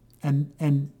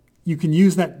 And you can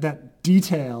use that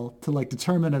detail to like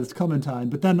determine that it's Clementine,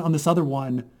 but then on this other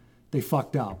one, they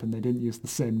fucked up and they didn't use the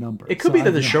same number. It could be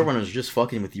that the showrunners are just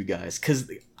fucking with you guys,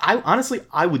 because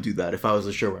I would do that if I was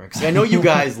a showrunner, because I know you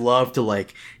guys love to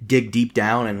like dig deep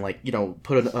down and like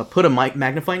put a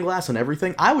magnifying glass on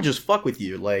everything. I would just fuck with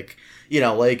you, like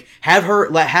have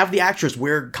the actress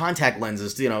wear contact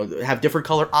lenses, have different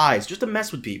color eyes, just to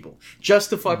mess with people, just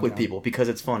to fuck with people because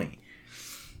it's funny.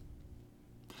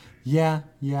 Yeah.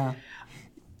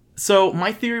 So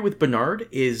my theory with Bernard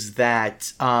is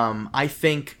that I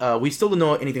think we still don't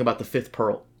know anything about the 5th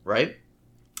pearl, right?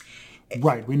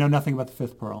 Right, we know nothing about the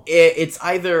 5th pearl.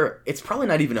 It's probably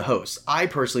not even a host. I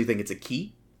personally think it's a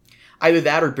key. Either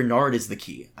that or Bernard is the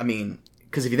key. I mean,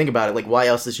 because if you think about it, like, why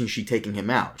else isn't she taking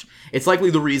him out? It's likely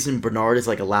the reason Bernard is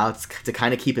like allowed to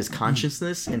kind of keep his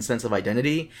consciousness and sense of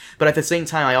identity. But at the same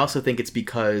time, I also think it's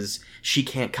because she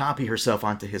can't copy herself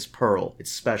onto his pearl.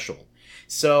 It's special.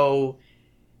 So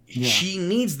she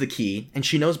needs the key, and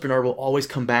she knows Bernard will always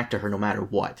come back to her no matter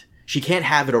what. She can't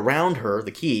have it around her,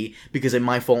 the key, because it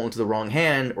might fall into the wrong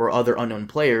hand, or other unknown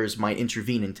players might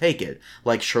intervene and take it.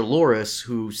 Like Charloris,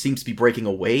 who seems to be breaking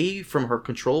away from her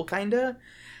control, kinda.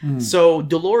 So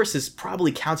Dolores is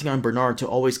probably counting on Bernard to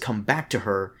always come back to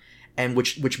her, and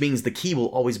which means the key will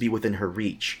always be within her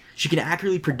reach. She can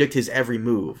accurately predict his every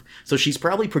move, so she's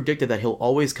probably predicted that he'll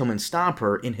always come and stop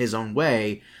her in his own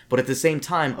way, but at the same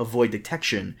time avoid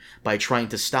detection by trying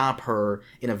to stop her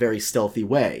in a very stealthy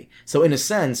way. So in a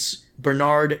sense,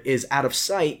 Bernard is out of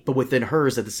sight, but within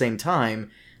hers at the same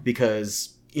time,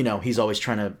 because he's always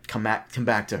trying to come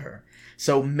back to her.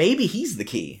 So maybe he's the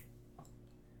key.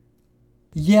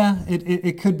 Yeah,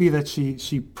 it could be that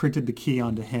she printed the key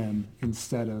onto him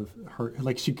instead of her.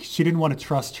 Like she didn't want to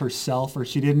trust herself, or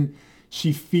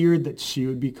she feared that she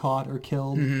would be caught or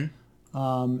killed,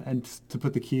 and to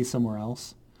put the key somewhere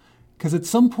else. Because at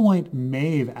some point,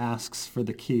 Maeve asks for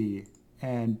the key,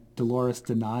 and Dolores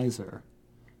denies her.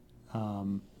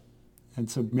 And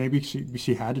so maybe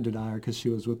she had to deny her because she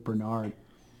was with Bernard.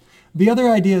 The other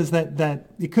idea is that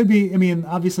it could be, I mean,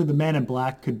 obviously the Man in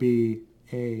Black could be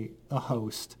a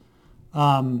host.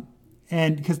 And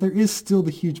because there is still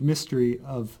the huge mystery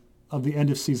of the end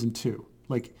of season 2.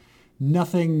 Like,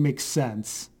 nothing makes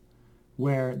sense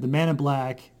where the Man in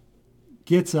Black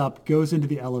gets up, goes into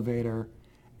the elevator,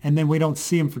 and then we don't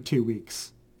see him for 2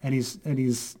 weeks. And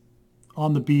he's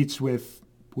on the beach with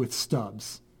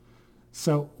Stubbs.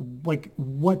 So, like,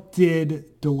 what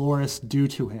did Dolores do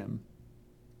to him?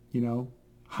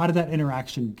 How did that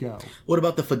interaction go? What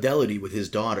about the fidelity with his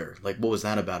daughter? Like, what was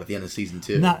that about at the end of season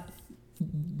 2?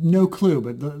 No clue,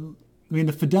 but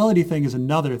the fidelity thing is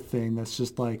another thing that's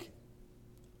just like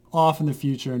off in the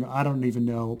future, and I don't even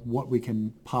know what we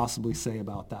can possibly say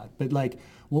about that. But like,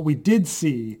 what we did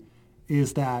see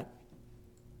is that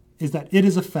it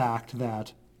is a fact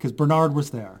that, because Bernard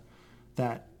was there,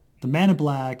 that the Man in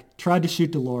Black tried to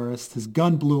shoot Dolores, his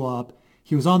gun blew up,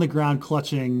 he was on the ground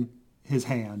clutching his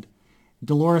hand.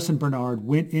 Dolores and Bernard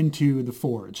went into the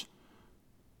forge.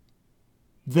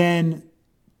 Then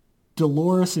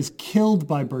Dolores is killed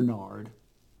by Bernard.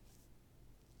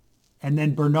 And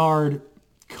then Bernard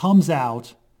comes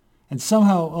out, and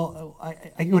somehow,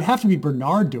 it would have to be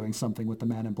Bernard doing something with the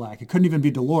Man in Black. It couldn't even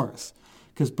be Dolores,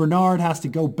 because Bernard has to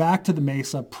go back to the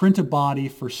Mesa, print a body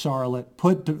for Charlotte,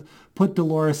 put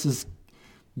Dolores's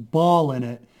ball in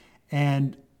it,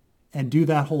 and do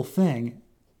that whole thing.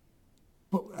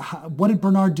 But what did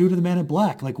Bernard do to the Man in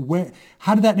Black? Like,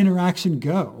 how did that interaction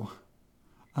go?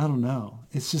 I don't know.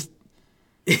 It's just,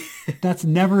 that's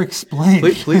never explained.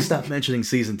 Please stop mentioning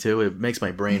season 2. It makes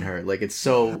my brain hurt. Like, it's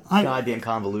so goddamn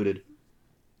convoluted.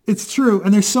 It's true.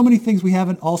 And there's so many things we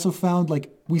haven't also found.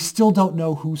 Like, we still don't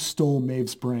know who stole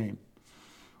Maeve's brain.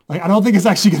 Like, I don't think it's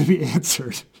actually going to be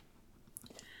answered.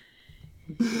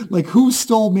 Like, who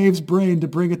stole Maeve's brain to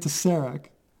bring it to Sarek?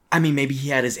 I mean, maybe he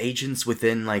had his agents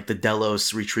within, like, the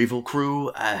Delos retrieval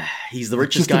crew. He's the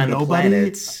richest guy on the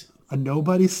planet. A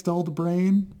nobody stole the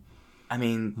brain? I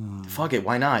mean, fuck it,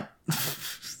 why not? Do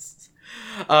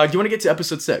you want to get to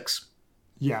episode 6?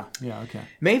 Yeah, okay.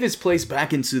 Maeve is placed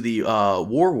back into the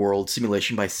War World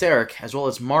simulation by Sarek, as well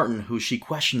as Martin, who she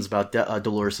questions about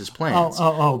Dolores' plans.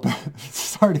 Oh,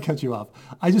 sorry to cut you off.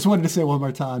 I just wanted to say one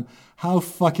more time how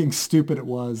fucking stupid it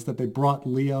was that they brought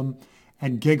Liam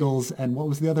and Giggles and what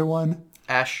was the other one?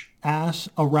 Ash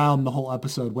around the whole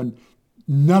episode when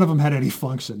none of them had any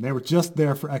function. They were just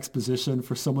there for exposition,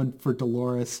 for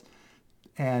Dolores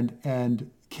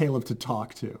and Caleb to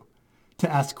talk to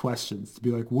ask questions, to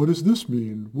be like, what does this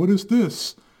mean? What is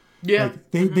this? Yeah.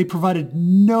 Like, they provided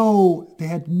they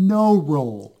had no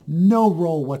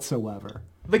role whatsoever.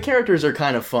 The characters are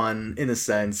kind of fun in a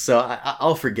sense, so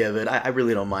I'll forgive it. I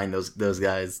really don't mind those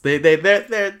guys.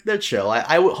 They're chill.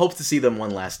 I would hope to see them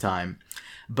one last time.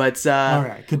 But all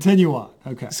right, continue on.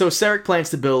 Okay. So Sarek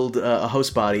plans to build a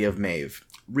host body of Maeve.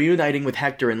 Reuniting with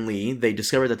Hector and Lee, they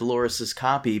discover that Dolores'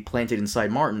 copy planted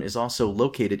inside Martin is also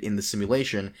located in the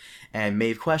simulation, and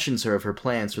Maeve questions her of her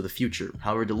plans for the future.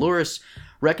 However, Dolores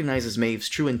recognizes Maeve's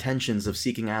true intentions of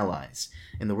seeking allies.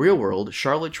 In the real world,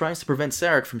 Charlotte tries to prevent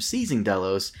Sarek from seizing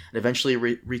Delos, and eventually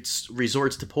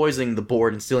resorts to poisoning the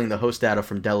board and stealing the host data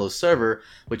from Delos' server,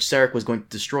 which Sarek was going to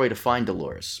destroy to find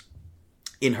Dolores.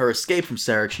 In her escape from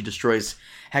Sarek, she destroys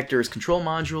Hector's control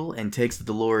module and takes the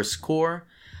Dolores core.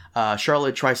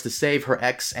 Charlotte tries to save her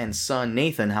ex and son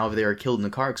Nathan, however they are killed in a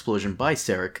car explosion by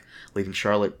Sarek, leaving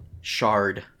Charlotte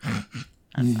shard.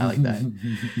 I like that.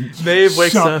 Maeve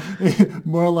wakes up.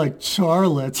 More like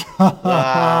Charlotte.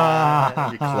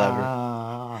 You're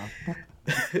clever.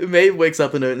 Maeve wakes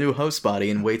up in a new host body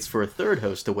and waits for a third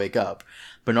host to wake up.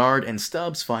 Bernard and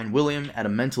Stubbs find William at a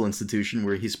mental institution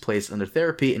where he's placed under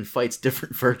therapy and fights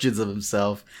different versions of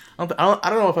himself. I don't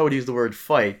know if I would use the word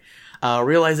fight.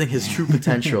 Realizing his true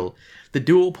potential, the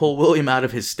duo pull William out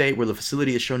of his state where the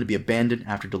facility is shown to be abandoned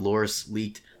after Dolores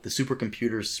leaked the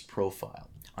supercomputer's profile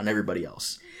on everybody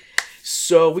else.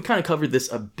 So we kind of covered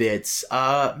this a bit.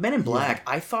 Men in Black,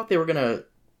 I thought they were going to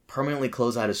permanently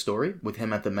close out his story with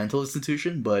him at the mental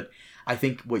institution, but I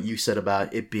think what you said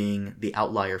about it being the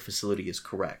outlier facility is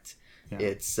correct. Yeah.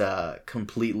 It's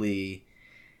completely...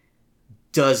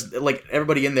 does, like,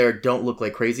 everybody in there don't look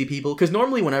like crazy people, because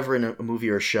normally whenever in a movie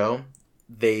or a show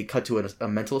they cut to a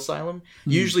mental asylum,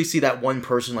 you usually see that one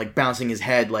person like bouncing his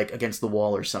head like against the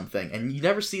wall or something, and you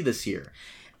never see this here.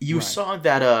 You saw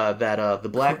that the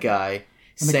black guy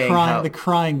and saying the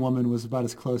crying woman was about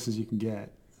as close as you can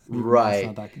get.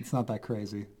 Right. It's not that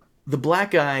crazy. The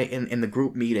black guy in the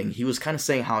group meeting, he was kind of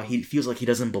saying how he feels like he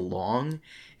doesn't belong,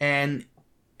 and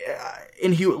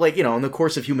in the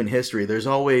course of human history, there's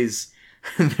always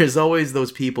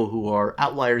those people who are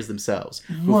outliers themselves,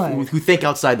 who think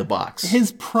outside the box.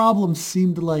 His problem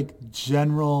seemed like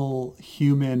general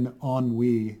human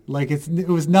ennui. Like it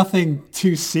was nothing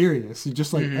too serious. It's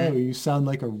just like, oh, you sound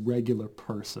like a regular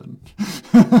person.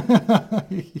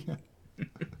 Yeah.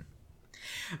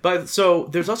 But so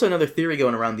there's also another theory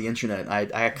going around the internet.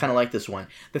 I kind of like this one.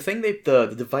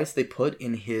 The device they put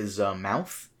in his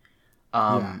mouth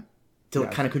to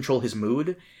kind of control his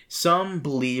mood. Some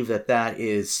believe that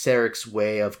is Sarek's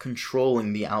way of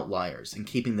controlling the outliers and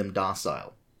keeping them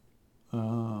docile.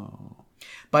 Oh.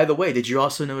 By the way, did you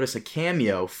also notice a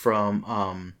cameo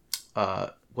from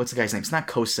what's the guy's name? It's not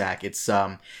Cossack. It's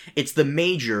the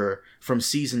Major from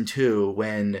season 2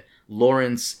 when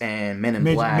Lawrence and Men in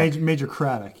Black. Major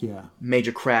Craddock, yeah.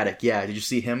 Major Craddock, yeah. Did you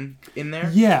see him in there?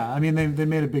 Yeah, I mean they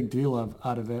made a big deal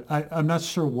out of it. I'm not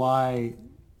sure why.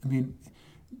 I mean,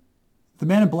 the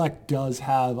Man in Black does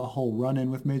have a whole run-in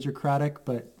with Major Craddock,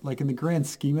 but like in the grand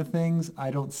scheme of things,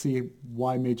 I don't see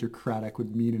why Major Craddock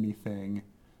would mean anything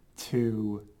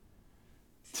to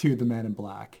the Man in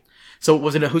Black. So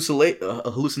was it a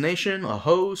hallucination, a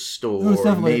host, or it was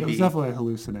definitely a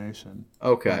hallucination.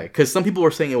 Okay, because some people were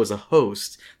saying it was a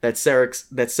host, that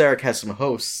Sarek has some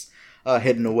hosts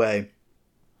hidden away.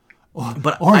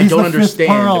 But I don't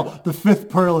understand. The fifth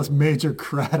Pearl is Major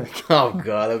Craddock. Oh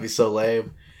god, that'd be so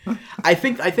lame. I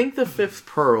think the fifth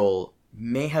Pearl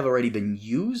may have already been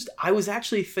used. I was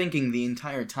actually thinking the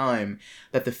entire time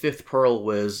that the fifth Pearl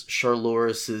was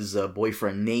Charloris's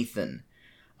boyfriend Nathan.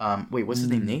 Wait, what's his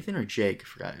name? Nathan or Jake? I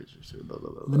forgot.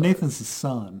 Nathan's his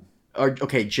son.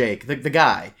 Okay, Jake, the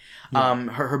guy,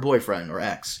 her boyfriend or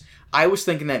ex. I was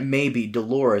thinking that maybe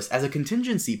Dolores, as a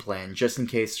contingency plan, just in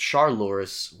case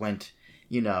Charloris went,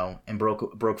 and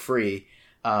broke free,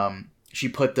 she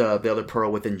put the other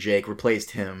Pearl within Jake,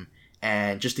 replaced him,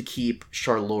 and just to keep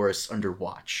Charloris under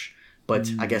watch.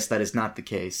 But I guess that is not the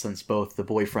case, since both the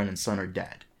boyfriend and son are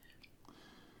dead.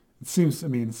 It seems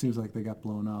like they got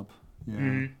blown up. Yeah.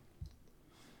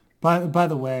 Mm-hmm. By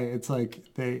the way, it's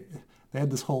like they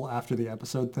had this whole after the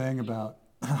episode thing about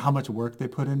how much work they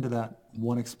put into that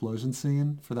one explosion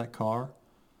scene for that car.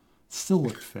 It still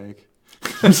looked fake.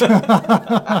 I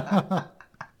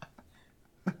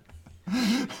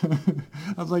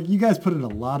was like, you guys put in a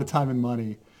lot of time and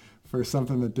money for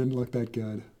something that didn't look that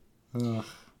good. Ugh.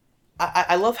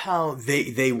 I love how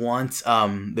they want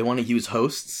to use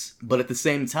hosts, but at the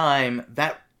same time,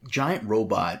 that giant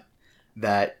robot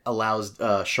that allows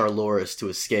Charloris to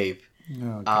escape.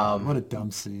 Oh God, what a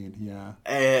dumb scene! Yeah,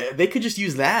 they could just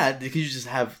use that. They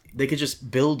could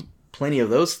just build plenty of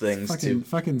those things.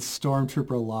 Fucking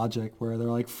stormtrooper logic, where they're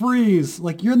like, freeze!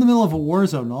 Like you're in the middle of a war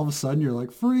zone, and all of a sudden you're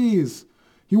like, freeze!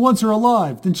 He wants her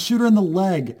alive. Then shoot her in the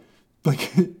leg.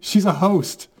 Like she's a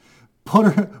host. Put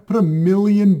a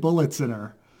million bullets in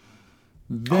her.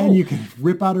 Then you can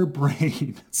rip out her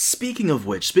brain. Speaking of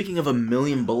a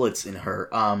million bullets in her,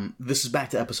 this is back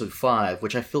to episode 5,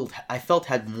 which I felt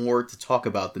had more to talk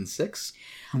about than 6.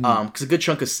 Because a good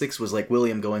chunk of 6 was like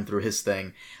William going through his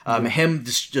thing. Him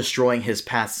destroying his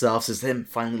past selves is him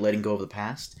finally letting go of the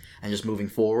past and just moving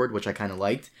forward, which I kind of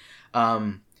liked.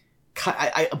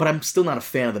 But I'm still not a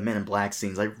fan of the Men in Black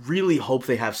scenes. I really hope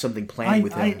they have something planned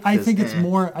with him. I think it's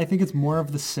more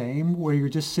of the same, where you're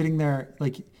just sitting there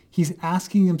like he's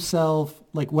asking himself,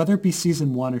 like whether it be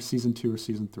season 1 or season 2 or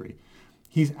season 3,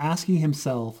 he's asking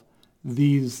himself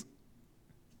these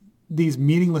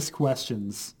meaningless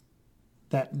questions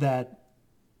that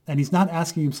and he's not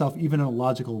asking himself even in a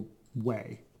logical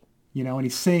way, and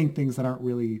he's saying things that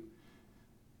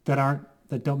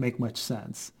don't make much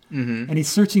sense. Mm-hmm. And he's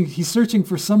searching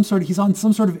for he's on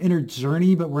some sort of inner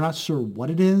journey, but we're not sure what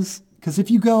it is. Because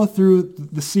if you go through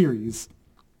the series,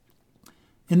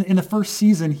 in the first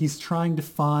season, he's trying to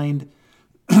find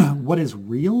what is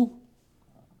real.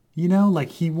 Like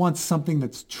he wants something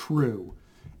that's true.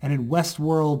 And in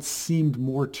Westworld seemed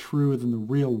more true than the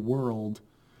real world.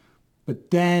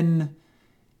 But then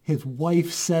his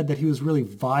wife said that he was really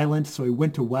violent, so he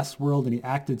went to Westworld and he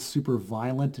acted super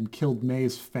violent and killed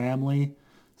May's family.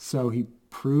 So he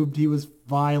proved he was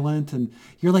violent, and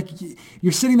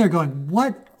you're sitting there going,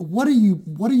 what are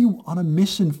you on a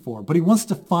mission for? But he wants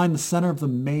to find the center of the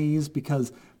maze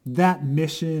because that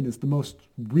mission is the most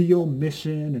real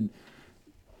mission, and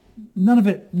none of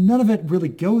it really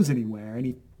goes anywhere,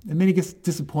 and then he gets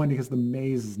disappointed because the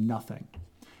maze is nothing.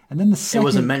 And then the second, It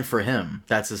wasn't meant for him.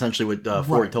 That's essentially what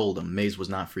Ford Right. told him. Maze was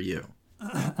not for you.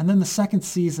 and then the second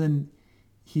season,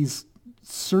 he's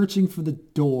searching for the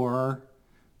door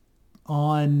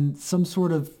on some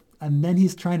sort of, and then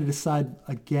he's trying to decide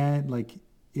again, like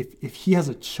if he has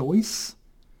a choice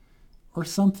or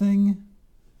something.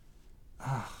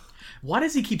 Why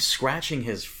does he keep scratching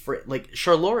his like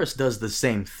Charloris does the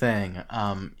same thing?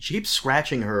 She keeps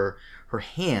scratching her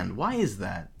hand. Why is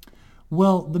that?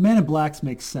 Well, the Man in Black's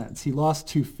makes sense. He lost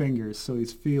 2 fingers, so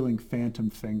he's feeling phantom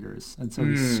fingers, and so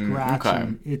he's scratching okay.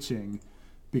 and itching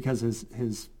because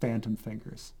his phantom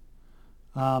fingers.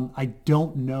 I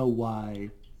don't know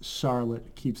why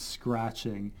Charlotte keeps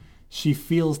scratching. She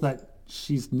feels that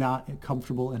she's not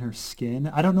comfortable in her skin.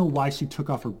 I don't know why she took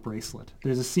off her bracelet.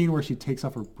 There's a scene where she takes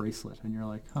off her bracelet, and you're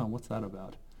like, huh, what's that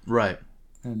about? Right.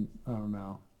 And I don't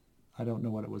know. I don't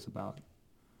know what it was about.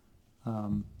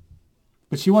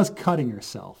 But she was cutting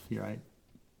herself, right?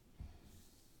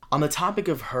 On the topic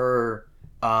of her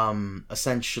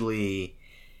essentially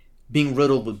being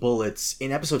riddled with bullets,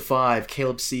 in episode 5,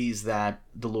 Caleb sees that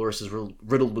Dolores is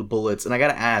riddled with bullets, and I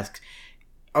gotta ask,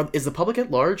 is the public at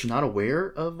large not aware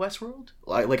of Westworld?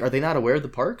 Like, are they not aware of the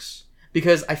parks?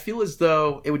 Because I feel as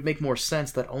though it would make more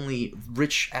sense that only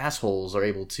rich assholes are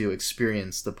able to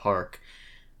experience the park.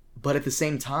 But at the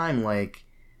same time, like,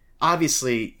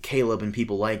 obviously Caleb and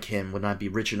people like him would not be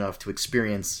rich enough to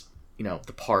experience,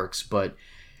 the parks, but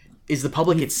is the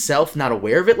public itself not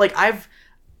aware of it? Like,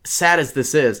 sad as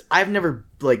this is, I've never,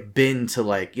 like, been to,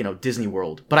 like, Disney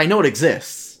World, but I know it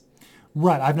exists.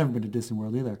 Right. I've never been to Disney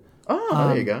World either. Oh,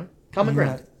 there you go. Common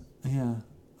ground. Yeah.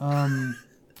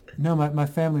 No, my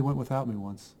family went without me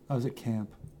once. I was at camp.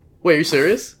 Wait, are you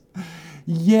serious?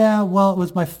 Yeah, well, it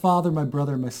was my father, my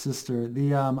brother, and my sister.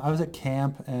 I was at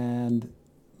camp, and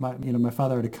my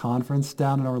father had a conference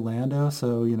down in Orlando,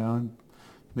 so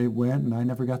they went, and I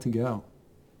never got to go.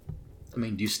 I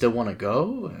mean, do you still want to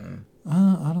go?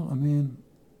 I don't. I mean,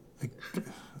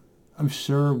 I'm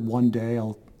sure one day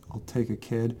I'll take a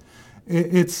kid.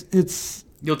 It's.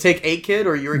 You'll take a kid,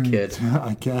 or you're a kid?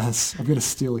 I guess I'm gonna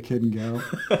steal a kid and go.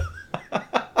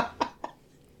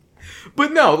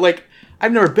 But no, like,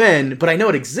 I've never been, but I know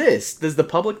it exists. Does the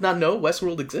public not know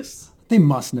Westworld exists? They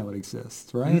must know it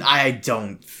exists, right? I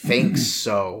don't think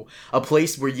so. A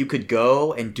place where you could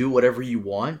go and do whatever you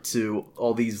want to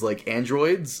all these, like,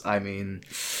 androids, I mean,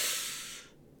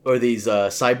 or these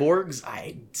cyborgs,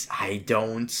 I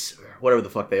don't, whatever the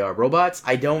fuck they are, robots,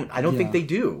 I don't think they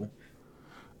do.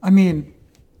 I mean,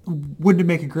 wouldn't it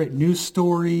make a great news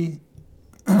story?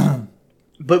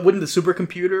 But wouldn't the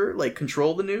supercomputer, like,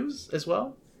 control the news as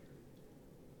well?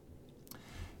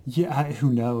 Yeah,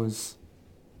 who knows?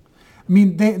 I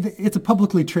mean, it's a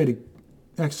publicly traded.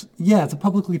 It's a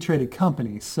publicly traded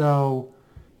company, so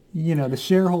the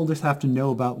shareholders have to know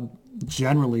about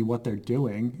generally what they're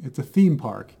doing. It's a theme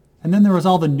park, and then there was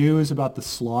all the news about the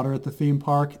slaughter at the theme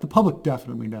park. The public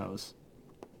definitely knows.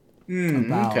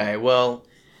 Okay, well,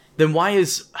 then why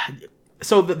is...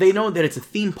 So they know that it's a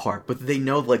theme park, but they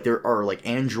know, like, there are, like,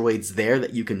 androids there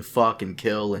that you can fuck and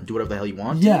kill and do whatever the hell you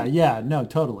want to? Yeah, no,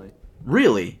 totally.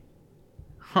 Really?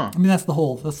 Huh. I mean, that's the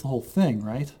whole thing,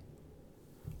 right?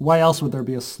 Why else would there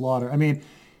be a slaughter? I mean,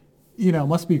 it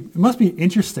must be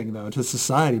interesting though to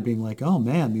society being like, oh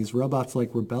man, these robots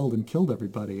like rebelled and killed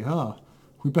everybody. Huh?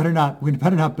 We better not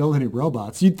build any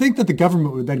robots. You'd think that the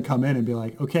government would then come in and be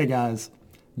like, okay, guys,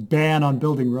 ban on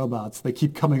building robots. They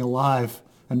keep coming alive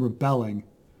and rebelling.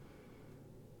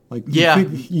 Like,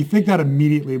 you think that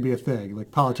immediately would be a thing.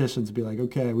 Like politicians would be like,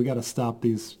 okay, we got to stop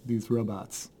these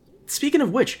robots. Speaking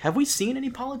of which, have we seen any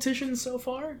politicians so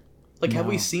far? Like, have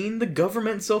we seen the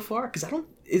government so far? Because I don't...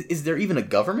 Is there even a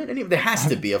government? There has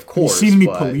to be, of course. Have you seen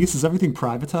any police? Is everything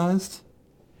privatized?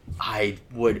 I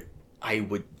would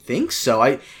think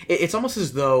so. It's almost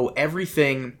as though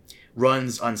everything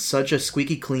runs on such a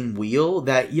squeaky clean wheel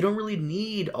that you don't really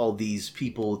need all these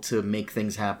people to make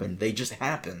things happen. They just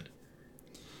happen.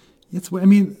 It's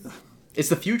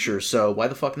the future, so why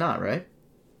the fuck not, right?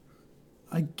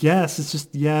 I guess it's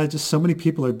just so many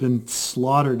people have been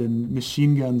slaughtered and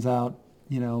machine guns out,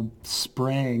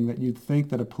 spraying that you'd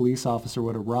think that a police officer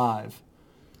would arrive.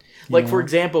 Like, for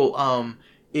example,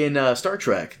 in Star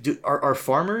Trek, are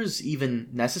farmers even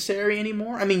necessary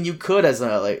anymore? I mean, you could as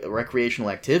a recreational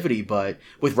activity, but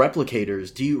with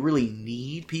replicators, do you really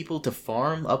need people to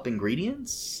farm up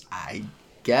ingredients? I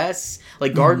guess.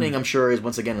 Like, gardening, I'm sure, is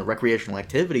once again a recreational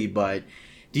activity, but...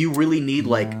 Do you really need,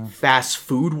 like, fast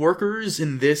food workers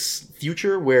in this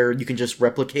future where you can just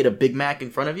replicate a Big Mac in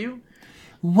front of you?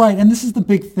 Right, and this is the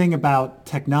big thing about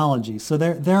technology. So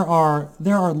there are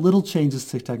little changes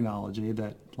to technology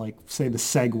that, like, say, the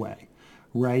Segway,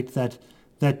 right?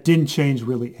 That didn't change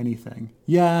really anything.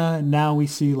 Yeah, now we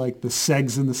see like the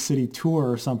Segs in the City tour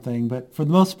or something, but for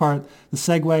the most part, the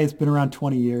Segway has been around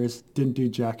 20 years, didn't do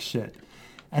jack shit.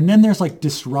 And then there's like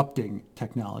disrupting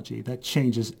technology that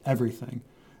changes everything,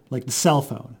 like the cell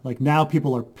phone. Like now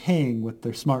people are paying with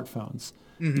their smartphones.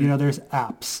 There's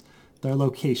apps, their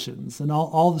locations, and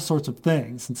all the sorts of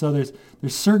things. And so there's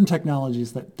certain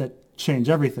technologies that change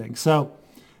everything. So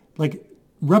like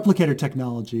replicator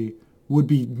technology would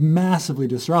be massively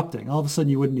disrupting. All of a sudden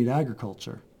you wouldn't need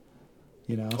agriculture.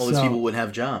 All these people wouldn't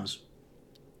have jobs.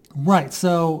 Right.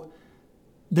 So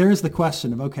there's the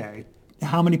question of, okay,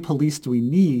 how many police do we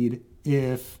need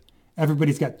if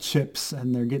everybody's got chips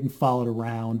and they're getting followed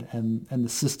around and the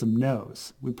system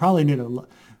knows? We probably need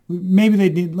maybe they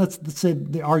need, let's say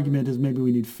the argument is maybe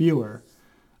we need fewer,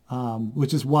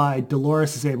 which is why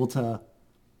Dolores is able to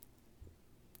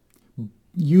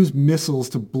use missiles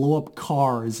to blow up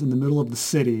cars in the middle of the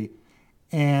city,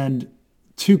 and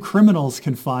 2 criminals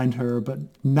can find her, but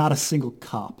not a single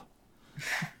cop.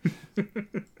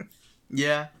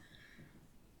 Yeah.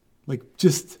 Like,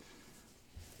 just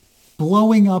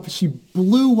blowing up. She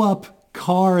blew up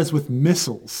cars with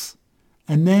missiles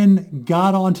and then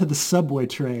got onto the subway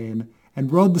train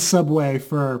and rode the subway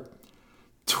for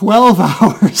 12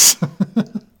 hours.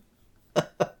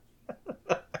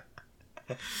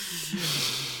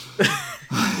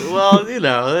 Well,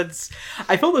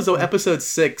 I felt as though episode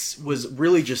 6 was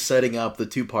really just setting up the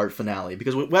 2-part finale,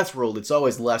 because with Westworld, it's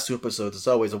always the last 2 episodes. It's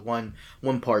always a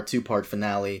one-part, 2-part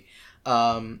finale.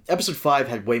 Episode 5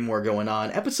 had way more going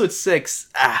on. Episode 6,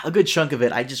 a good chunk of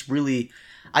it,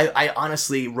 I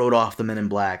honestly wrote off the Men in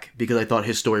Black because I thought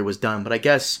his story was done. But I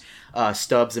guess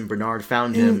Stubbs and Bernard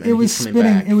found him, and he's coming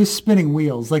back. It was spinning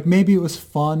wheels. Like, maybe it was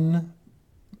fun,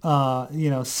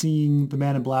 seeing the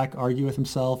Man in Black argue with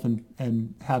himself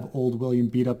and have old William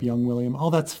beat up young William. All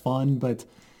that's fun, but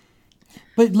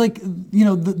like,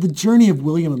 the journey of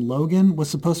William and Logan was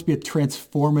supposed to be a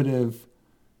transformative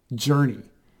journey.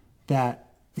 That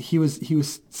he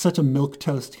was such a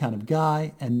milquetoast kind of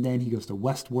guy, and then he goes to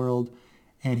Westworld,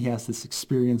 and he has this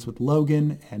experience with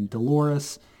Logan and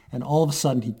Dolores, and all of a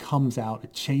sudden he comes out a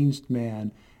changed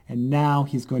man, and now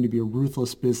he's going to be a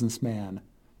ruthless businessman.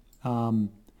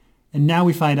 And now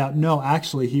we find out, no,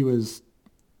 actually he was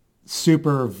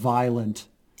super violent.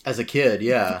 As a kid,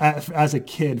 yeah. As a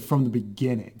kid from the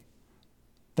beginning.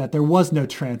 That there was no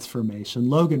transformation.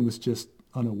 Logan was just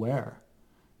unaware.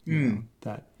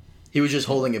 That he was just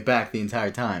holding it back the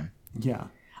entire time. Yeah.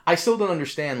 I still don't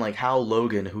understand, like, how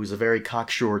Logan, who's a very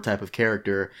cocksure type of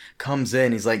character, comes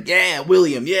in. He's like, yeah,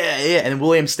 William, yeah. And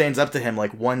William stands up to him,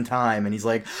 like, one time, and he's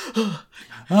like,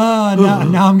 now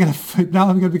I'm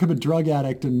gonna become a drug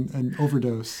addict and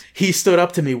overdose. He stood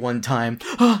up to me one time.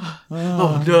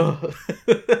 Oh no.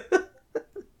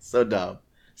 So dumb.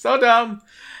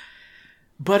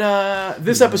 But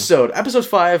this episode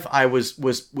 5, I was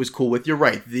cool with. You're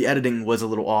right, the editing was a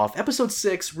little off. Episode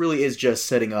 6 really is just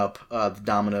setting up the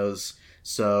dominoes,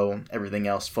 so everything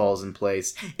else falls in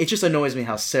place. It just annoys me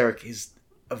how Sarek is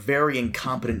a very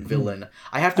incompetent villain.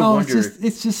 I have to wonder.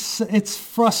 It's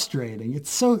frustrating.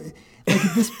 It's so, like,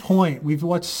 at this point we've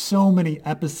watched so many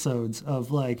episodes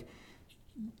of like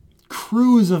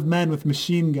crews of men with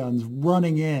machine guns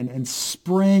running in and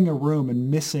spraying a room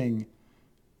and missing,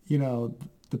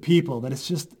 the people, that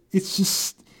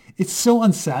it's so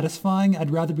unsatisfying.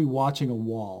 I'd rather be watching a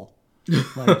wall,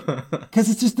 like, because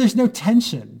it's just, there's no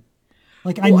tension.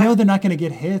 Like, I know they're not going to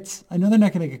get hit. I know they're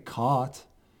not going to get caught.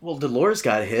 Well, Dolores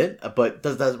got hit, but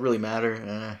does that really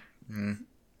matter? I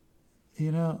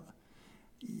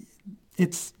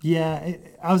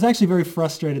was actually very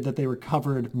frustrated that they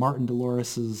recovered Martin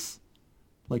Dolores's,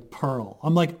 like, pearl.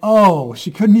 I'm like, oh, I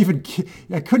couldn't even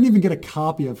get a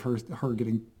copy of her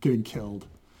getting killed.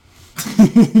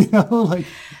 Like,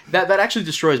 that actually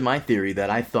destroys my theory that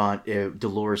I thought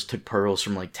Dolores took pearls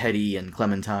from, like, Teddy and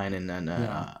Clementine and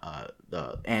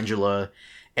Angela,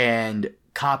 and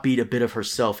copied a bit of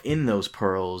herself in those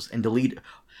pearls and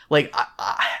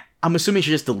I'm assuming she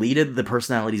just deleted the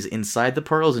personalities inside the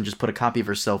pearls and just put a copy of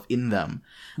herself in them.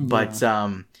 Yeah.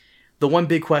 But the one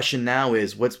big question now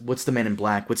is, what's the Man in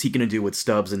Black? What's he going to do with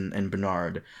Stubbs and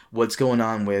Bernard? What's going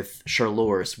on with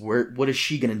Charloris? What is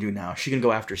she going to do now? Is she going to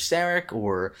go after Sarek,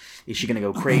 or is she going to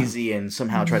go crazy and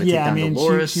somehow try to take down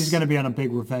Dolores? She's going to be on a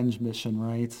big revenge mission,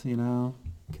 right?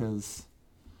 Because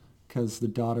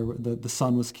the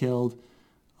son was killed.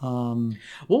 What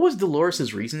was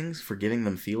Dolores' reasonings for giving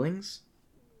them feelings?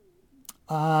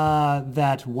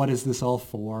 That what is this all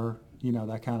for?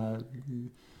 that kind of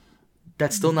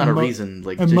That's still not a reason.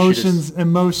 Like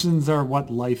emotions are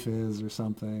what life is, or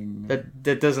something.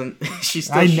 That doesn't. She's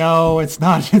still. I know it's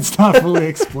not fully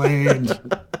explained.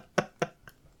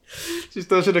 She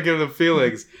still should have given them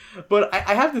feelings. But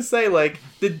I have to say, like,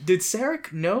 did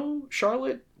Sarek know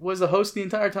Charlotte was a host the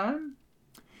entire time?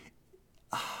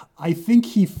 I think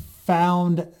he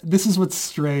found... This is what's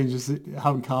strange, is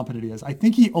how incompetent he is. I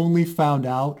think he only found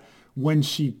out when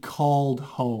she called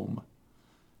home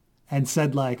and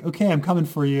said, like, okay, I'm coming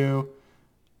for you.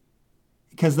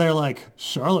 Because they're like,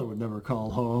 Charlotte would never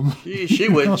call home. She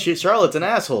would. Charlotte's an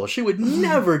asshole. She would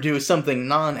never do something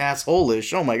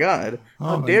non-asshole-ish. Oh my god!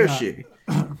 How dare she?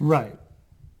 Right.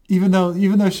 Even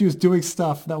though she was doing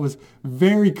stuff that was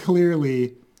very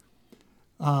clearly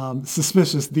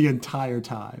suspicious the entire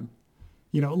time.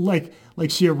 Like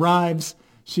she arrives,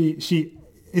 she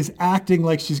is acting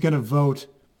like she's going to vote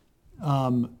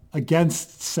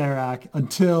against Sarek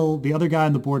until the other guy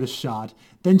on the board is shot.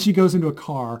 Then she goes into a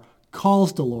car,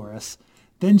 calls Dolores.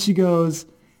 Then she goes,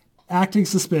 acting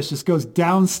suspicious, goes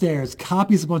downstairs,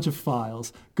 copies a bunch of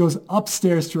files, goes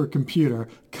upstairs to her computer,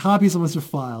 copies a bunch of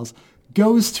files,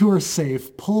 goes to her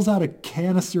safe, pulls out a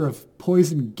canister of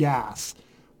poison gas,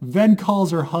 then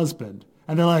calls her husband.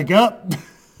 And they're like, oh,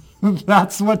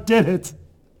 that's what did it.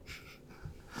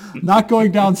 Not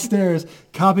going downstairs,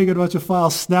 copying a bunch of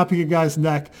files, snapping a guy's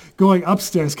neck, going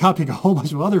upstairs, copying a whole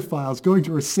bunch of other files, going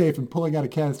to her safe and pulling out a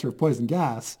canister of poison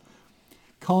gas.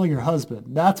 Calling her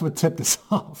husband. That's what tipped us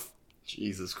off.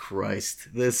 Jesus Christ.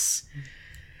 This...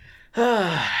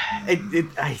 Oh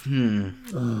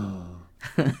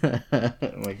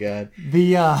my god.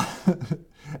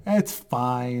 It's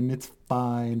fine.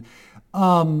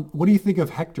 What do you think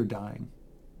of Hector dying?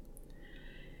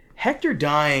 Hector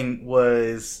dying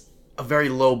was a very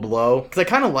low blow, because I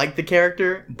kind of like the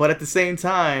character, but at the same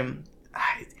time,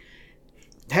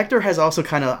 Hector has also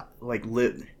kind of like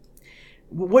lit...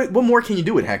 What more can you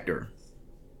do with Hector?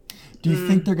 Do you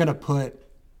think they're going to put...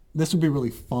 This would be really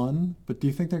fun, but do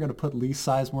you think they're going to put Lee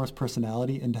Sizemore's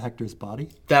personality into Hector's body?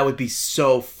 That would be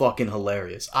so fucking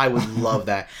hilarious. I would love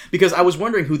that. Because I was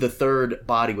wondering who the third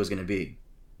body was going to be.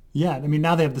 Yeah, I mean,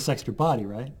 now they have this extra body,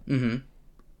 right? Mm-hmm.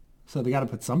 So they got to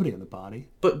put somebody in the body.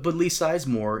 But Lee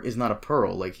Sizemore is not a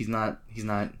Pearl. Like, he's not...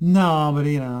 No,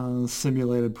 but,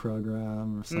 simulated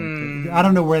program or something. I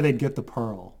don't know where they'd get the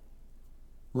Pearl.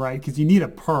 Right? Because you need a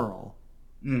Pearl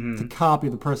to copy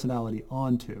the personality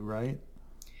onto, right?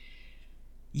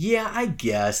 Yeah, I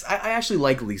guess. I actually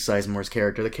like Lee Sizemore's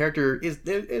character. The character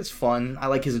is fun. I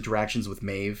like his interactions with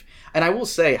Maeve. And I will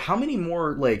say, how many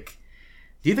more, like...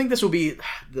 Do you think this will be...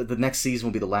 The next season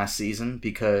will be the last season?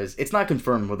 Because it's not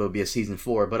confirmed whether it'll be a season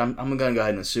 4, but I'm going to go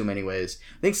ahead and assume anyways.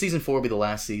 I think season 4 will be the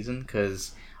last season,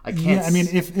 because I can't... Yeah, I mean,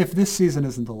 if this season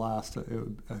isn't the last, I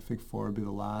think 4 would be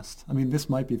the last. I mean, this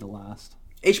might be the last.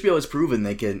 HBO has proven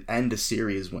they can end a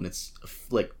series when it's,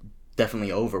 like,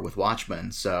 definitely over with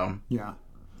Watchmen, so...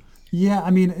 Yeah,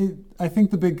 I mean, I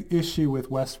think the big issue with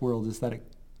Westworld is that it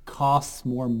costs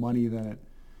more money than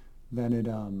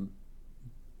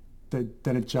to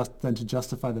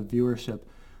justify the viewership.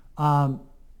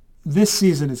 This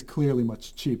season is clearly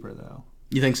much cheaper, though.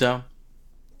 You think so?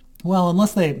 Well,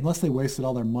 unless they wasted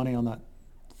all their money on that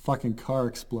fucking car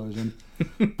explosion,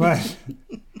 but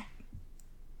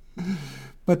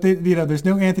there's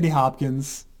no Anthony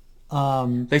Hopkins.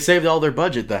 They saved all their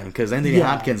budget then, because Anthony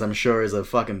Hopkins, I'm sure, is a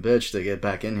fucking bitch to get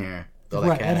back in here. All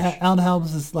that cash. And Alan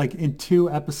Helms is like in 2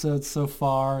 episodes so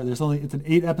far. It's an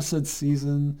 8-episode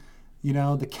season.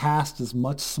 The cast is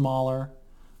much smaller.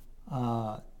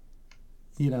 So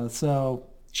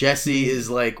Jesse is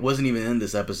like wasn't even in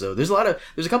this episode. There's a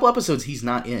couple episodes he's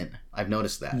not in. I've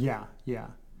noticed that. Yeah.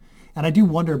 And I do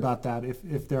wonder about that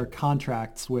if there are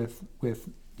contracts with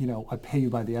I pay you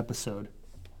by the episode.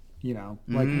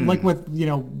 Like with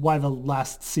why the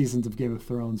last seasons of Game of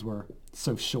Thrones were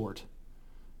so short.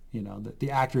 The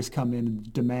actors come in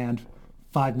and demand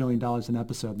 $5 million an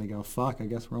episode, and they go, "Fuck, I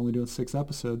guess we're only doing 6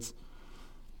 episodes."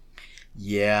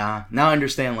 Yeah, now I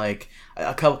understand. Like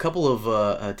a couple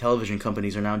of television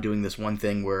companies are now doing this one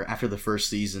thing where after the first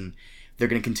season, they're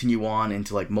going to continue on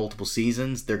into like multiple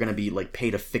seasons. They're going to be like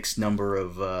paid a fixed number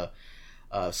of a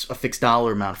fixed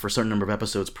dollar amount for a certain number of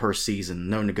episodes per season.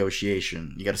 No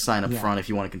negotiation. You got to sign up front if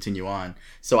you want to continue on.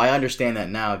 So I understand that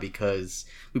now, because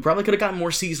we probably could have gotten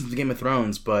more seasons of Game of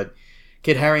Thrones, but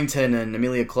Kit Harington and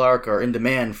Emilia Clarke are in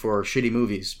demand for shitty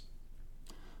movies.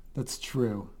 That's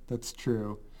true.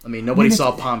 I mean, nobody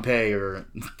saw Pompeii, or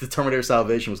The Terminator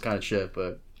Salvation was kind of shit,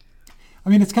 but... I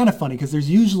mean, it's kind of funny, because there's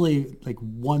usually, like,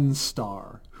 one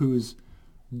star who's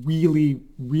really,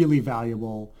 really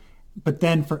valuable, but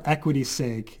then for equity's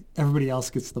sake, everybody else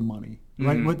gets the money,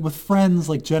 right? With Friends,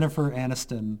 like Jennifer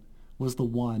Aniston was the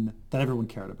one that everyone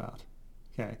cared about.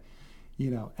 Okay.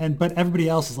 But everybody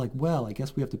else is like, well, I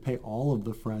guess we have to pay all of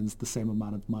the Friends the same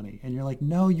amount of money. And you're like,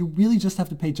 no, you really just have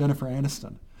to pay Jennifer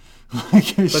Aniston.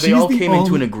 But they all came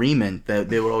into an agreement that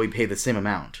they would only pay the same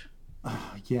amount.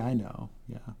 Yeah, I know.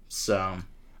 Yeah. So. I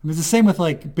mean, it's the same with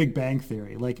like Big Bang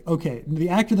Theory. Like, okay, the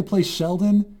actor that plays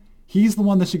Sheldon, he's the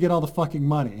one that should get all the fucking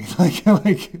money.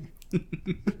 like.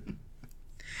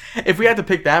 If we had to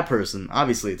pick that person,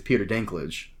 obviously it's Peter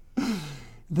Dinklage.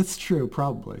 That's true,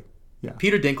 probably. Yeah.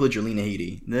 Peter Dinklage or Lena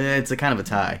Headey. It's a kind of a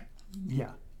tie. Yeah.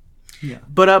 Yeah.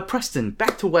 But Preston,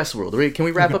 back to Westworld. Can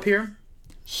we wrap up here?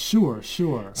 Sure.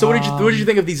 So what did you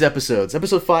think of these episodes?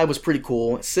 Episode 5 was pretty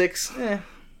cool. 6,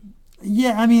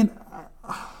 Yeah, I mean,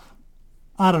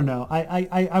 I don't know.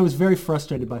 I was very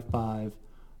frustrated by 5,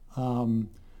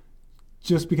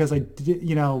 just because I did,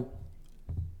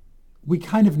 we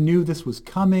kind of knew this was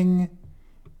coming.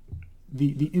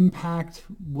 The impact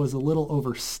was a little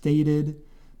overstated.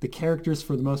 The characters,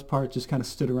 for the most part, just kind of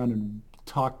stood around and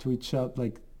talked to each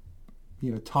other,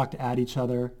 talked at each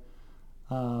other.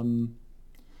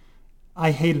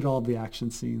 I hated all of the action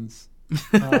scenes.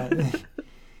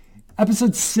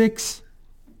 Episode 6,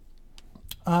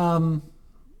 I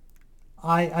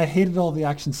hated all the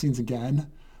action scenes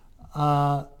again.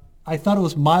 I thought it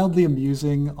was mildly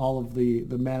amusing, all of the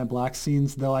Man in Black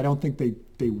scenes, though I don't think they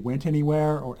went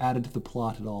anywhere or added to the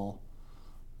plot at all.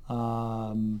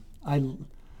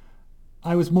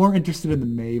 I was more interested in the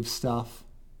Maeve stuff.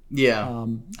 Yeah,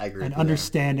 I agree. And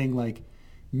understanding like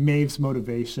Maeve's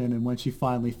motivation and when she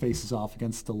finally faces off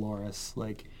against Dolores.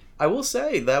 Like, I will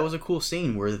say that was a cool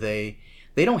scene where they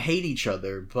don't hate each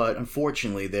other, but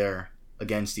unfortunately they're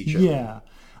against each other. Yeah,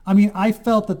 I mean, I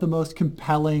felt that the most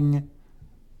compelling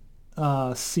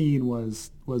scene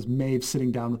was Maeve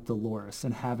sitting down with Dolores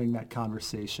and having that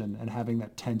conversation and having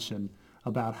that tension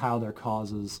about how their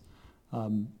causes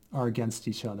are against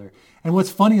each other. And what's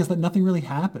funny is that nothing really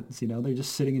happens. They're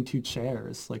just sitting in 2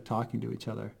 chairs, like talking to each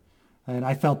other. And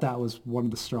I felt that was one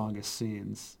of the strongest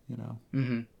scenes.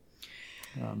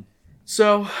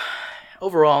 So,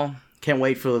 overall, can't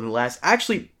wait for the last.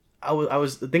 Actually, I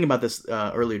was thinking about this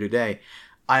earlier today.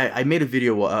 I made a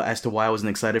video as to why I wasn't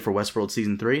excited for Westworld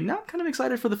Season 3. Now I'm kind of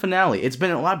excited for the finale. It's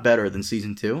been a lot better than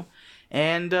Season 2.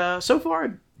 And so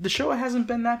far, the show hasn't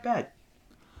been that bad.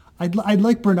 I'd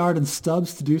like Bernard and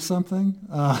Stubbs to do something.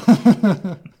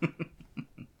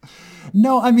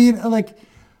 No, I mean, like,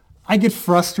 I get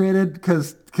frustrated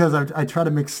because I try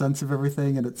to make sense of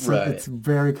everything, and it's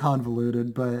very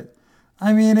convoluted. But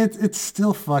I mean, it's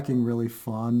still fucking really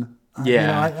fun.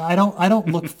 Yeah, I don't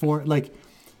look for like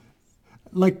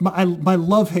my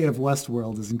love-hate of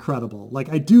Westworld is incredible. Like,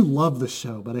 I do love the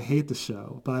show, but I hate the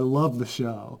show. But I love the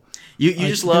show. You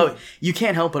just love. You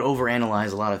can't help but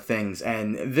overanalyze a lot of things,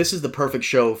 and this is the perfect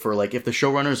show for, like, if the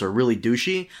showrunners are really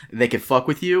douchey, they can fuck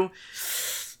with you.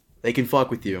 They can fuck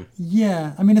with you.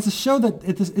 Yeah, I mean, it's a show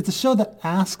that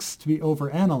asks to be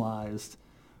overanalyzed,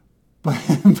 but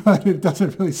it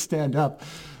doesn't really stand up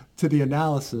to the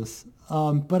analysis.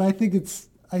 But I think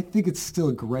it's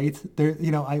still great. There,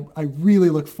 I really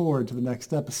look forward to the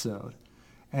next episode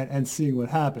and seeing what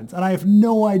happens. And I have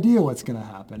no idea what's going to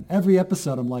happen. Every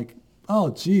episode, I'm like,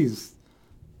 oh, geez,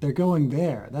 they're going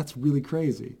there. That's really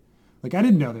crazy. Like, I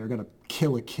didn't know they were going to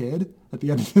kill a kid at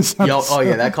the end of this episode. Oh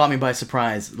yeah, that caught me by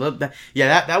surprise.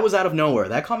 That was out of nowhere.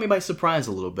 That caught me by surprise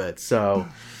a little bit. So.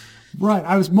 Right,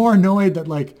 I was more annoyed that,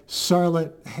 like,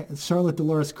 Charlotte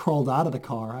Dolores crawled out of the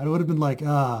car. I would have been like,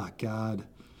 oh, God.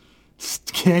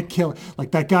 Can't kill it.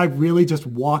 Like, that guy really just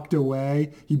walked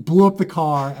away. He blew up the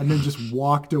car and then just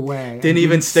walked away. Didn't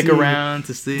even stick around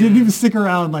to see. Didn't even stick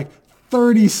around like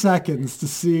 30 seconds to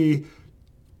see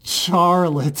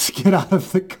Charlotte get out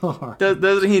of the car.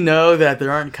 Doesn't he know that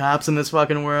there aren't cops in this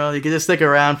fucking world? He can just stick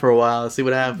around for a while and see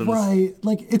what happens. Right.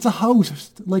 Like, it's a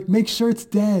host. Like, make sure it's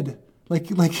dead.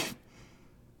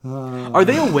 Are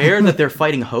they aware that they're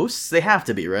fighting hosts? They have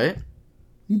to be, right?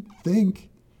 You'd think.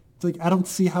 It's like, I don't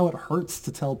see how it hurts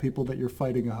to tell people that you're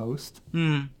fighting a host.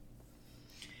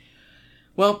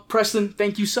 Well, Preston,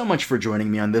 thank you so much for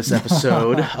joining me on this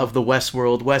episode of the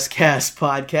Westworld Westcast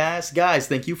podcast. Guys,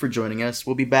 thank you for joining us.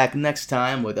 We'll be back next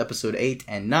time with episode 8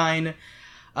 and 9.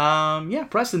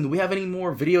 Preston, do we have any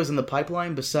more videos in the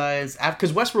pipeline besides...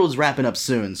 Because Westworld's wrapping up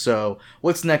soon, so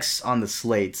what's next on the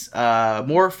slate?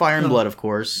 More Fire and Blood, of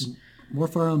course. More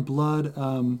Fire and Blood.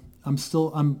 I'm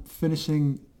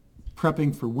finishing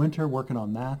prepping for winter, working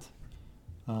on that.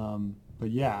 But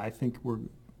yeah, I think we're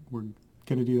going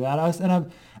to do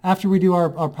that. After we do our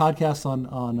podcast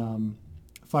on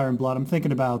Fire and Blood. I'm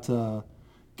thinking about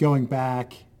going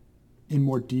back in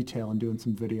more detail and doing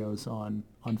some videos on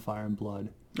Fire and Blood.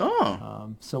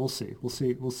 Oh. So we'll see.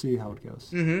 We'll see how it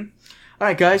goes. All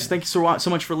right, guys. Thank you so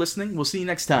much for listening. We'll see you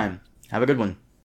next time. Have a good one.